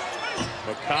year.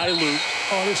 Makai Luke.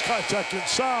 Oh, this contact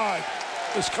inside.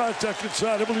 This contact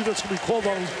inside. I believe that's going to be called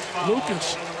on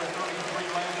Lucas.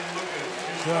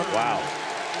 Yeah. Wow.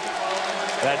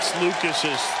 That's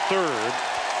Lucas's 3rd.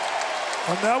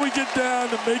 And now we get down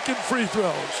to making free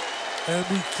throws. And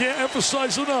we can't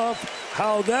emphasize enough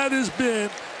how that has been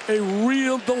a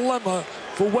real dilemma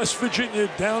for West Virginia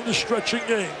down the stretch in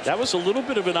games. That was a little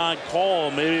bit of an odd call,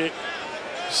 maybe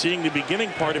seeing the beginning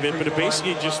part of it, but it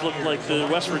basically just looked like the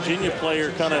West Virginia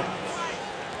player kind of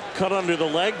cut under the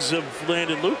legs of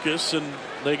Landon Lucas, and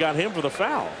they got him for the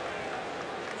foul.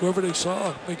 Whoever they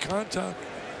saw make contact,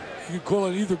 you can call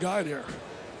it either guy there.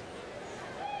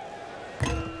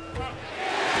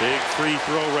 Big free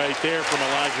throw right there from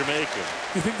Elijah Macon.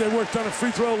 You think they worked on a free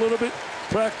throw a little bit,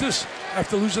 practice,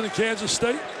 after losing to Kansas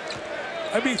State?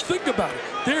 I mean, think about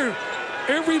it.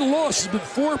 Every loss has been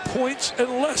 4 points and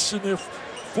less in their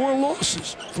 4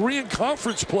 losses, 3 in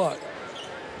conference play.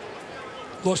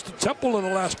 Lost to Temple in the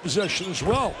last possession as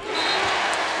well.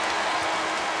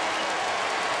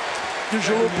 Gives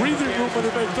you a little breathing room when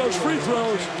they make those free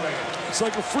throws. It's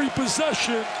like a free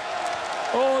possession.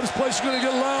 Oh, this place is going to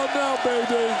get loud now,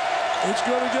 baby. It's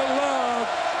going to get loud.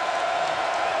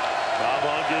 Bob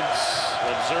Huggins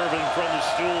observing from the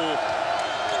stool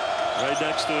right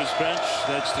next to his bench,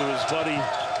 next to his buddy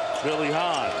Billy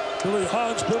Hahn. Billy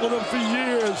Hahn's been with him for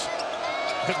years.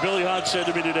 Billy Hahn said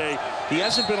to me today, he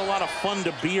hasn't been a lot of fun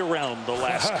to be around the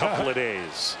last couple of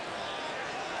days.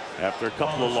 After a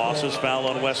couple of losses, foul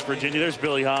on West Virginia. There's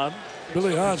Billy Hahn.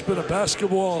 Billy Hahn's been a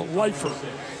basketball lifer.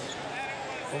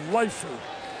 A lifer.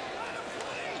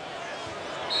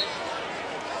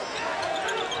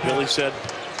 Billy said,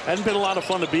 hadn't been a lot of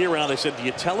fun to be around. I said, do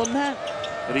you tell him that?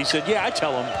 And he said, yeah, I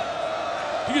tell him.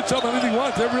 You can tell him anything you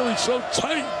want. They're really so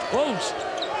tight, close.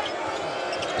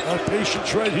 A lot of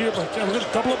patience right here, but we're going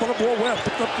to double up on the ball. Well,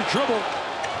 picked up the dribble.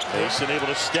 Mason able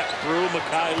to step through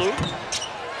Mikhailuk.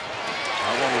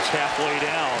 That one was halfway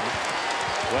down.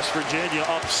 West Virginia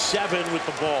up 7 with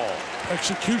the ball.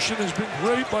 Execution has been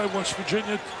great by West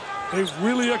Virginia. They've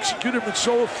really executed, been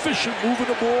so efficient moving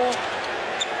the ball.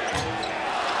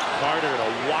 Carter in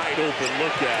a wide open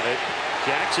look at it.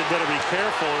 Jackson better be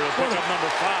careful or he'll pick up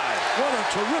number 5. What a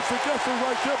terrific effort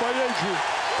right there by Adrian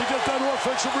to get that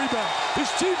offensive rebound. His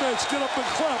teammates get up and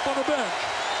clap on the bench.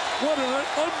 What an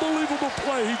unbelievable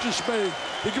play he just made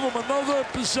to give him another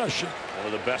possession. One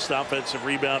of the best offensive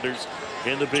rebounders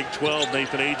in the Big 12,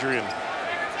 Nathan Adrian.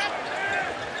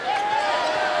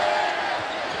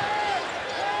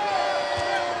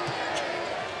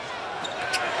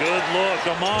 Good look,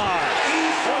 Ahmad.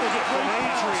 What a hit from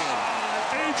Adrian.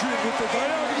 Adrian with the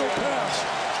diagonal pass.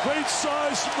 Great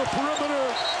size from the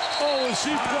perimeter. Oh, is he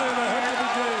playing a heck of a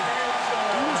game.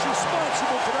 He was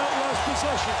responsible for that last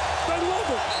possession. They love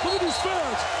it. Look at these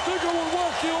fans. They're going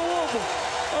wacky all over.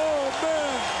 Oh,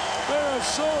 man. They are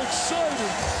so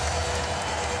excited.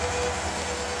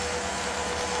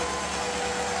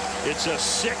 It's a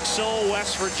 6-0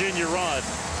 West Virginia run.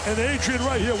 And Adrian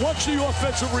right here, watch the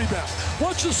offensive rebound.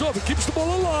 Watch this over, keeps the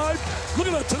ball alive. Look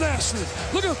at that tenacity.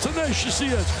 Look how tenacious he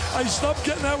is. I stopped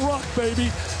getting that rock,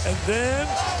 baby. And then,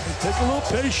 take a little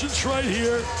patience right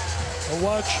here. And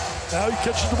watch, now he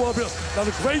catches the ball. Now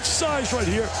the great size right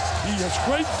here. He has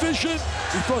great vision.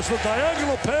 He throws the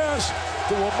diagonal pass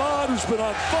to Ahmad, who's been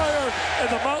on fire. And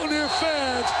the Mountaineer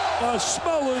fans are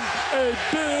smelling a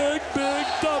big, big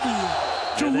W.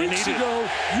 2 weeks ago,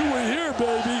 you were here,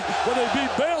 baby, when they beat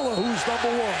Baylor, who's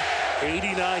number 1.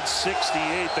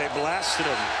 89-68, they blasted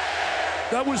him.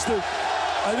 That was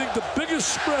I think the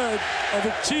biggest spread of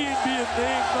a team being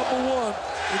named number 1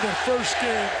 in their first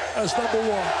game as number 1.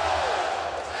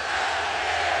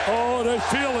 Oh, they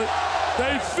feel it.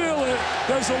 They feel it.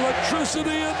 There's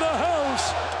electricity in the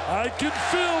house. I can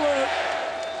feel it.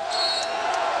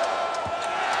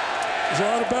 There's a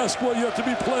lot of basketball yet to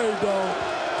be played, though.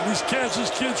 And these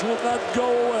Kansas kids will not go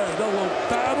away. They will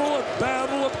battle and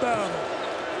battle and battle.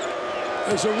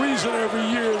 There's a reason every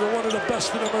year they're one of the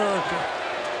best in America.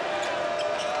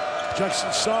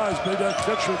 Jackson's size made that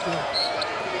catch right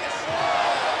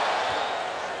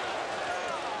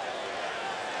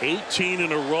there. 18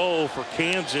 in a row for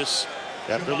Kansas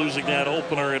after losing that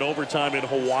opener in overtime in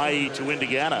Hawaii to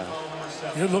Indiana.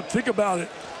 Yeah, look, think about it.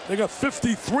 They got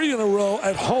 53 in a row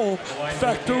at home.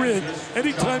 Factor in,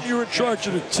 anytime you're in charge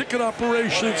of the ticket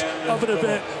operations of an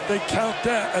event, they count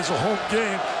that as a home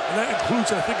game. And that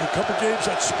includes, I think, a couple games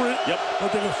at Sprint. Yep.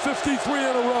 But they got 53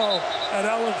 in a row at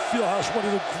Allen Fieldhouse, one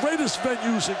of the greatest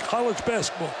venues in college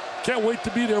basketball. Can't wait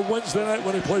to be there Wednesday night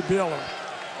when they play Baylor.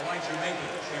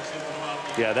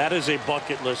 Yeah, that is a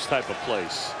bucket list type of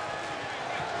place.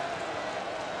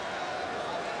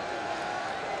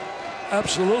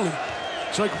 Absolutely.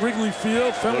 It's like Wrigley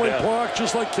Field, Fenway Park,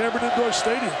 just like Cameron Indoor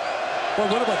Stadium.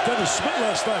 But what about Dennis Smith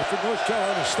last night for North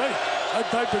Carolina State? I'd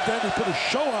like that Denny put a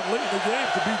show on late in the game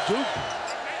to beat Duke.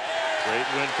 Great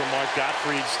win from Mark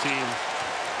Gottfried's team.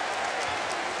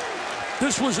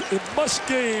 This was a must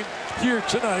game here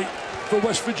tonight for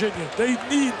West Virginia. They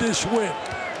need this win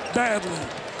badly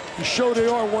to show they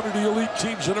are one of the elite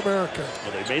teams in America.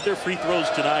 Well, they made their free throws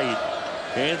tonight.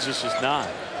 Kansas is not.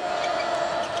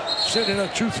 Sitting in a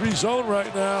 2-3 zone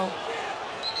right now.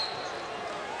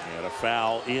 And a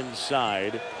foul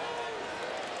inside.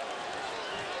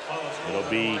 It'll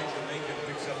be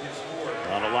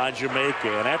on Elijah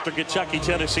Maka. And after Kentucky,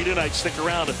 Tennessee tonight, stick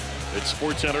around at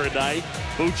SportsCenter at night.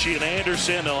 Bucci and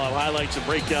Anderson, they'll have highlights and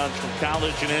breakdowns from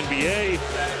college and NBA,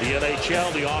 the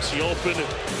NHL, the Aussie Open,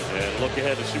 and look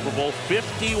ahead to Super Bowl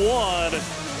 51.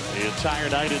 The entire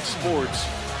night in sports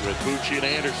with Bucci and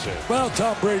Anderson. Well,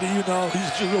 Tom Brady, you know,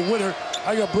 he's just a winner.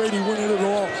 I got Brady winning it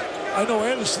all. I know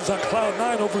Anderson's on cloud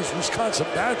 9 over his Wisconsin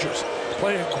Badgers.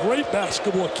 playing great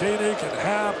basketball. Koenig and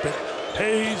Happ and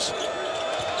Hayes.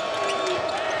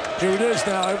 Here it is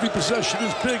now. Every possession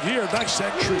is big here. Nice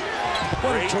entry.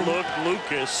 Great look,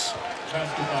 Lucas.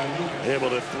 Able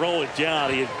to throw it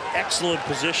down. He had excellent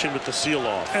position with the seal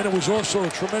off. And it was also a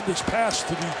tremendous pass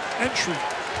to the entry.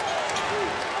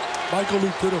 Michael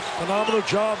Luke did a phenomenal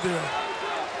job there.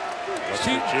 West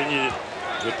Virginia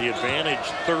with the advantage,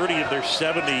 30 of their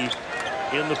 70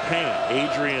 in the paint.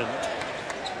 Adrian.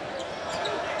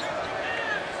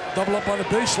 Double up on the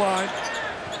baseline.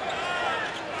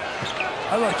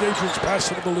 I like Adrian's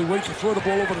passing ability. Wait to throw the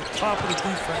ball over the top of the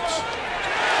defense.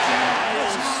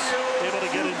 Able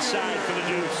to get inside for the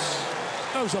deuce.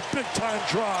 That was a big-time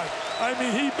drive. I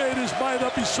mean, he made his mind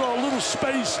up. He saw a little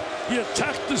space. He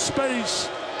attacked the space.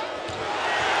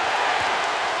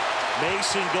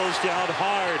 Mason goes down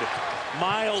hard.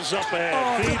 Miles up ahead.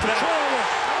 Oh, feedback.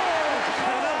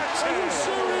 Are you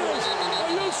serious?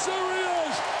 Are you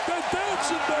serious? They're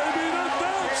dancing, baby. They're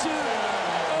dancing.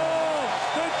 Oh,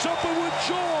 they're jumping with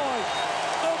joy.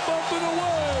 They're bumping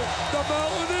away. The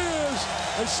Mountaineers.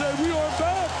 They say, we are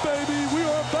back, baby. We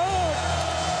are back.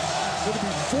 Going to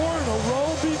be 4 in a row.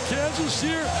 Beat Kansas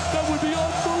here. That would be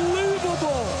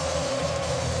unbelievable.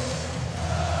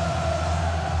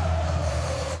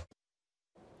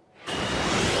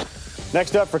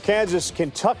 Next up for Kansas,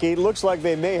 Kentucky. Looks like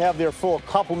they may have their full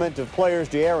complement of players.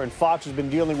 De'Aaron Fox has been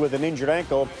dealing with an injured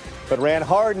ankle, but ran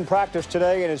hard in practice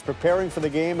today and is preparing for the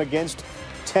game against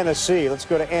Tennessee. Let's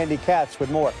go to Andy Katz with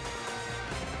more.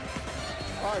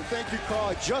 All right, thank you, Carl.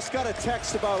 I just got a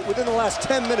text about within the last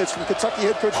 10 minutes from Kentucky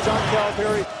head coach John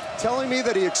Calipari telling me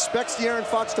that he expects De'Aaron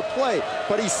Fox to play,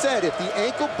 but he said if the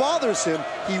ankle bothers him,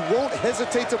 he won't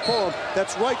hesitate to pull him.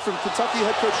 That's right from Kentucky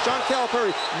head coach John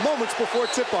Calipari moments before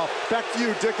tip-off. Back to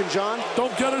you, Dick and John.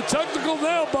 Don't get it technical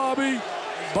now, Bobby.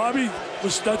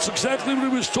 That's exactly what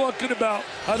he was talking about,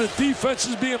 how the defense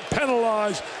is being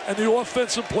penalized and the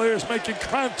offensive players making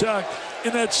contact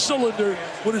in that cylinder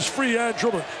with his free hand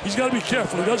dribbler. He's got to be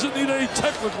careful. He doesn't need any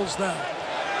technicals now.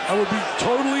 That would be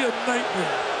totally a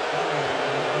nightmare.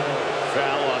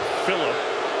 Foul on Phillip.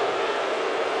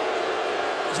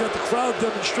 He's got the crowd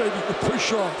demonstrating the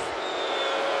push-off.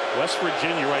 West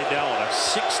Virginia right now on a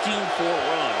 16-4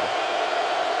 run.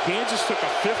 Kansas took a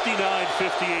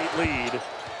 59-58 lead.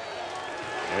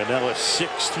 And now a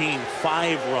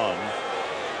 16-5 run.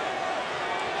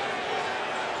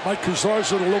 Mike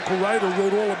Kazarza, the local writer,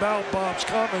 wrote all about Bob's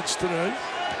comments today.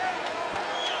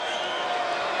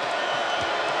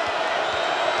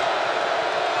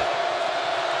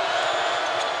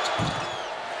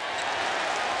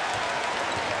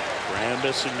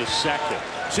 Brandis in the second.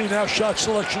 See, now shot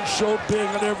selection so big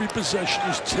on every possession.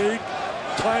 Just take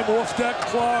time off that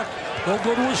clock. Don't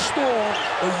go to a stall,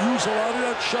 but use a lot of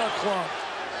that shot clock.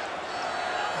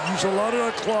 Use a lot of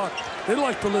that clock. They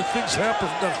like to let things happen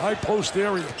from that high post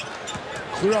area.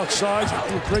 Clear outside. They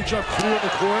do a great job clearing the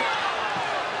court.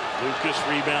 Lucas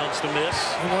rebounds to miss.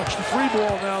 And watch the free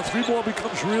ball now. Three ball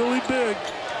becomes really big.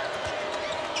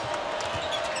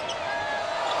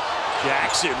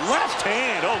 Jackson, left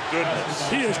hand. Oh, goodness.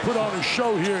 He has put on a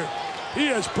show here. He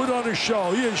has put on a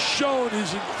show. He has shown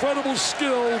his incredible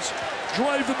skills,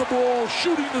 driving the ball,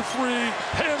 shooting the three,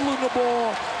 handling the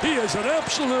ball. He is an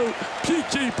absolute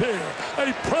PT player,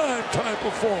 a prime-time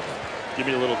performer. Give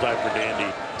me a little diaper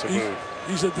dandy to move.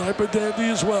 He's a diaper dandy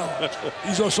as well.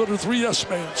 He's also the 3S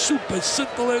man. Super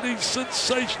scintillating,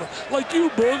 sensational. Like you,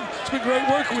 Boog. It's been great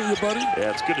working with you, buddy.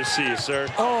 Yeah, it's good to see you, sir.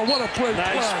 Oh, what a play.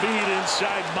 Nice feed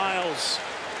inside. Miles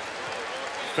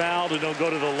fouled and don't go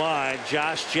to the line.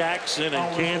 Josh Jackson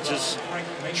and Kansas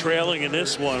trailing in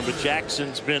this one, but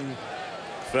Jackson's been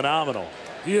phenomenal.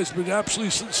 He has been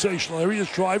absolutely sensational. There he is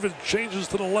driving, changes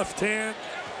to the left hand.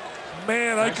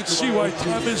 Man, I could see why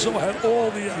Tom Izzo had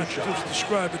all the adjectives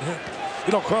describing him.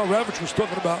 You know, Carl Ravitch was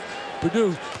talking about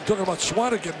Purdue, talking about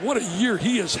Swanigan. What a year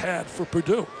he has had for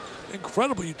Purdue.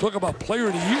 Incredible. You talk about player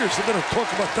of the year. They're going to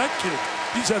talk about that kid.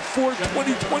 He's had 4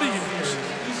 20-20 games.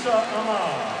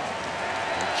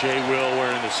 Jay Will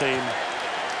wearing the same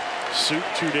suit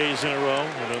 2 days in a row.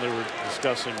 I know they were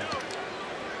discussing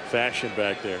fashion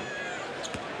back there.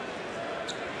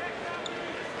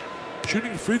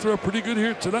 Shooting free throw pretty good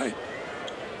here tonight.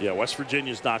 Yeah, West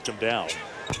Virginia's knocked him down.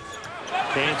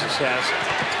 Kansas has it.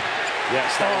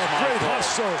 Yes, that was my great fault.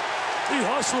 hustle. He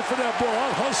hustled for that ball. I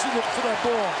hustled him for that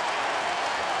ball.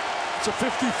 It's a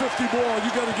 50-50 ball. You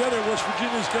got to get it. West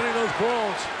Virginia's getting those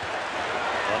balls.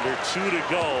 Under 2 to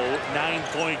go,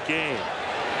 9-point game.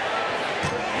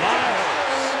 Miles.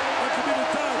 That could be the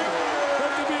dagger.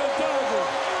 That could be a dagger.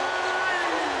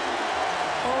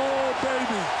 Oh,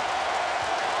 baby.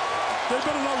 They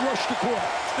better not rush the court.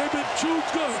 They've been too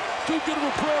good of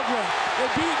a program.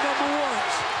 They're being number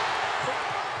ones.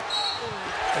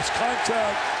 It's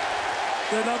contact.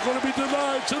 They're not going to be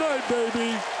denied tonight,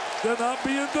 baby. They're not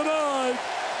being denied.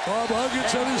 Bob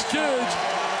Huggins and his kids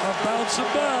are bouncing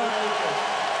back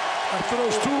after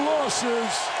those 2 losses.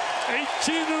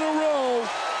 18 in a row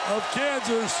of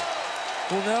Kansas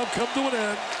will now come to an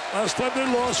end. Last time they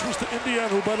lost was to Indiana,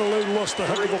 who, by the way, lost a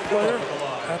heck of a player.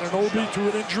 Ananobi to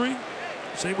an injury.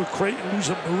 Same with Creighton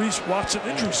losing Maurice Watson.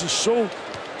 Injuries is so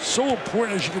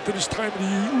important as you get to this time of the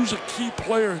year. You lose a key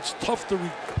player, it's tough to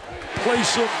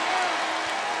replace him.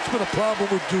 It's been a problem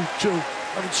with Duke, too.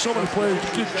 Having so many players,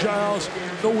 Kid Giles,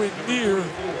 nowhere near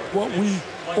what we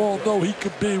all know he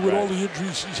could be with all the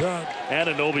injuries he's had.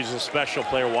 Ananobi's a special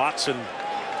player. Watson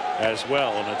as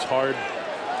well, and it's hard.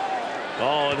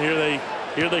 Oh, and here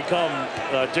they come.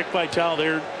 Dick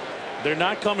Vitale, they're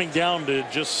not coming down to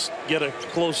just get a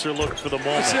closer look for the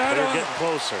moment. See, they're getting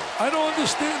closer. I don't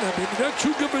understand that. I mean, they're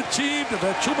too good of a team. They've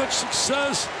had too much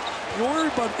success. You worry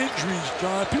about injuries,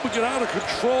 John. People get out of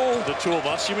control. The 2 of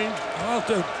us, you mean?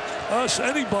 Us,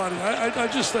 anybody. I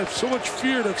just have so much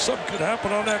fear that something could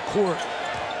happen on that court.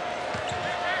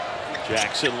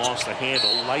 Jackson lost the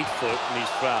handle, Lightfoot, and he's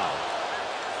fouled.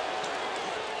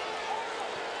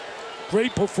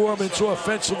 Great performance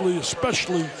offensively,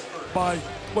 especially by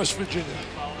West Virginia.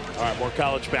 All right, more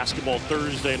college basketball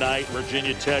Thursday night.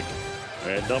 Virginia Tech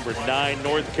and number 9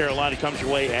 North Carolina comes your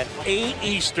way at 8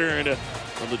 Eastern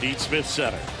from the Dean Smith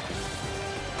Center.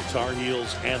 The Tar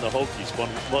Heels and the Hokies.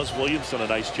 Buzz Williams done a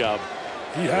nice job.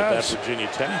 He has. That Virginia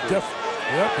Tech. Yep,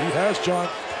 he has, John.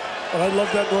 But I love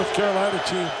that North Carolina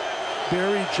team.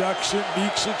 Barry, Jackson,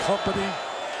 Meeks and company,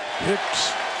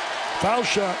 Hicks, foul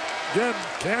shot. Again,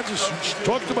 Kansas, we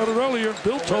talked about it earlier.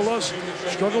 Bill told us,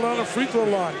 struggled on the free throw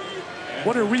line.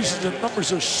 One of the reasons the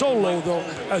numbers are so low, though,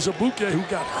 as Abuke, who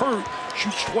got hurt,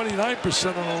 shoots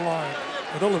 29% on the line.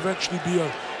 And he'll eventually be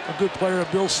a good player.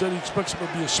 Bill said he expects him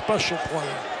to be a special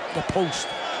player, the post.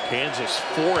 Kansas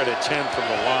 4 out of 10 from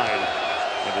the line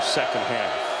in the second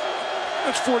half.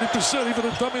 That's 40%. Even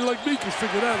a dummy like me can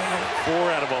figure that out.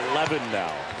 4 out of 11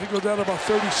 now. They go down to about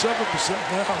 37%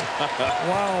 now.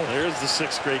 Wow. There's the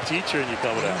 6th grade teacher and you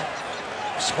coming out.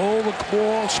 Just hold the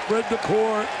ball, spread the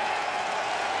court.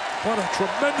 What a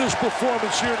tremendous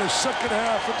performance here in the second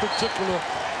half in particular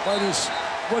by this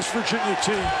West Virginia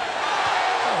team.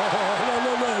 Oh,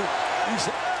 no. He's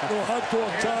a little hot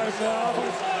dog time now.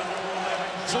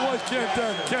 So why can't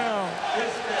that count?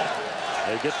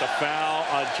 They get the foul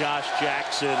on Josh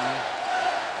Jackson,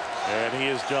 and he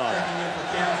is done.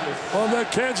 Well,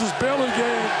 that Kansas-Baylor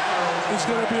game is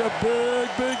going to be a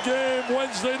big game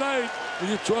Wednesday night.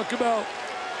 When you talk about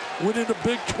winning the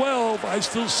Big 12, I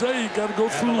still say you got to go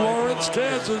through Lawrence,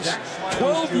 Kansas.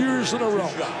 12 years in a row.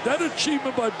 That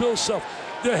achievement by Bill Self.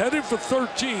 They're heading for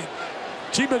 13.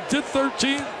 Team that did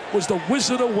 13 was the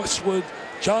Wizard of Westwood,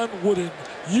 John Wooden,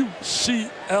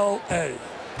 UCLA.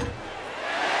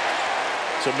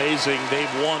 It's amazing.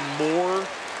 They've won more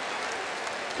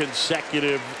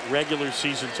consecutive regular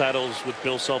season titles with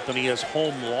Bill Self than he has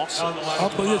home losses.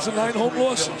 It's 9 home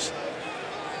losses.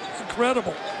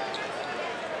 Incredible.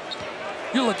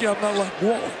 You're lucky I'm not like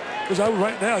Walton. Because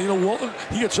right now, Walton,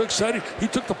 he gets so excited. He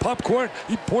took the popcorn,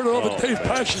 he poured it over Dave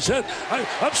Pash's head.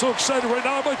 I'm so excited right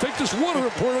now, I might take this water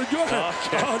and pour it on your head.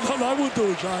 Okay. No, I won't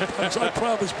do it, John. I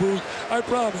promise, Boo. I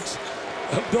promise.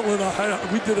 Bill and I,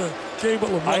 we did a game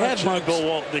with LeBron. I had my Bill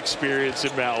Walton experience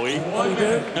in Maui. Oh, you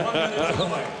did?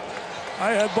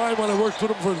 I had mine when I worked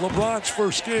with him for LeBron's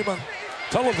first game on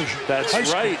television. That's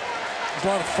right. It was a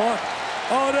lot of fun.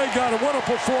 Oh, they got it. What a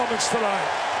performance tonight.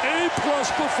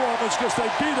 A-plus performance because they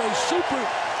beat a super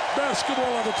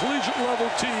basketball on the collegiate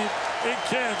level team in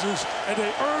Kansas, and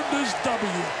they earned this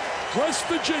W. West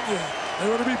Virginia, they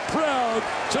want to be proud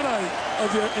tonight of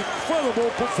their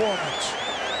incredible performance.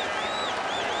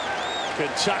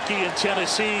 Kentucky and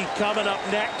Tennessee coming up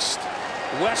next.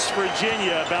 West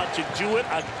Virginia about to do it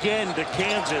again to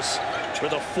Kansas for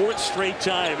the 4th straight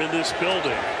time in this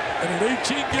building. And an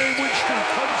 18-game win streak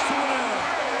comes to an end.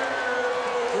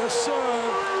 Yes, sir.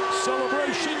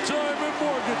 Celebration time in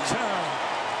Morgantown.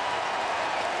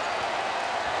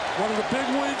 One of the big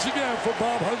wins again for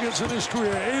Bob Huggins in his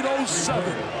career,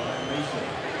 807.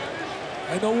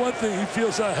 I know one thing, he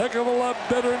feels a heck of a lot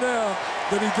better now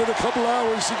than he did a couple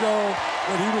hours ago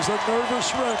when he was a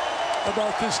nervous wreck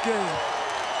about this game.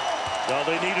 Well,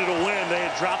 they needed a win. They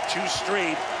had dropped 2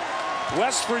 straight.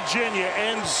 West Virginia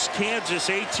ends Kansas'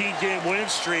 18-game win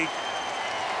streak.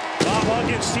 Bob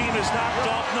Huggins' team has knocked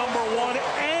off number 1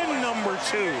 and number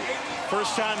 2.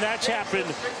 First time that's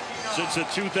happened since the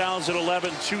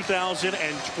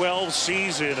 2011-2012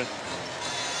 season.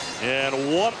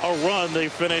 And what a run they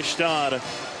finished on.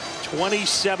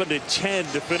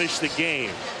 27-10 to finish the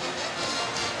game.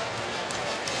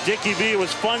 Dickie V, it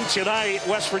was fun tonight.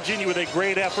 West Virginia with a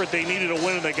great effort. They needed a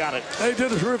win and they got it. They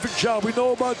did a terrific job. We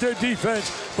know about their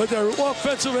defense, but their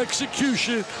offensive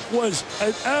execution was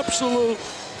an absolute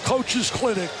coach's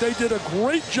clinic. They did a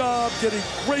great job getting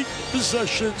great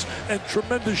possessions and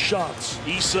tremendous shots.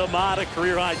 Issa Mata,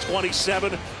 career high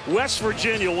 27. West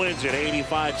Virginia wins at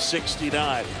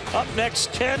 85-69. Up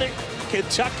next,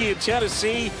 Kentucky and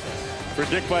Tennessee. For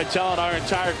Dick Vitale and our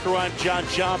entire crew, I'm John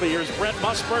Jamba. Here's Brent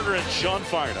Musburger and Sean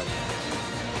Farnham.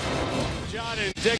 John and Dick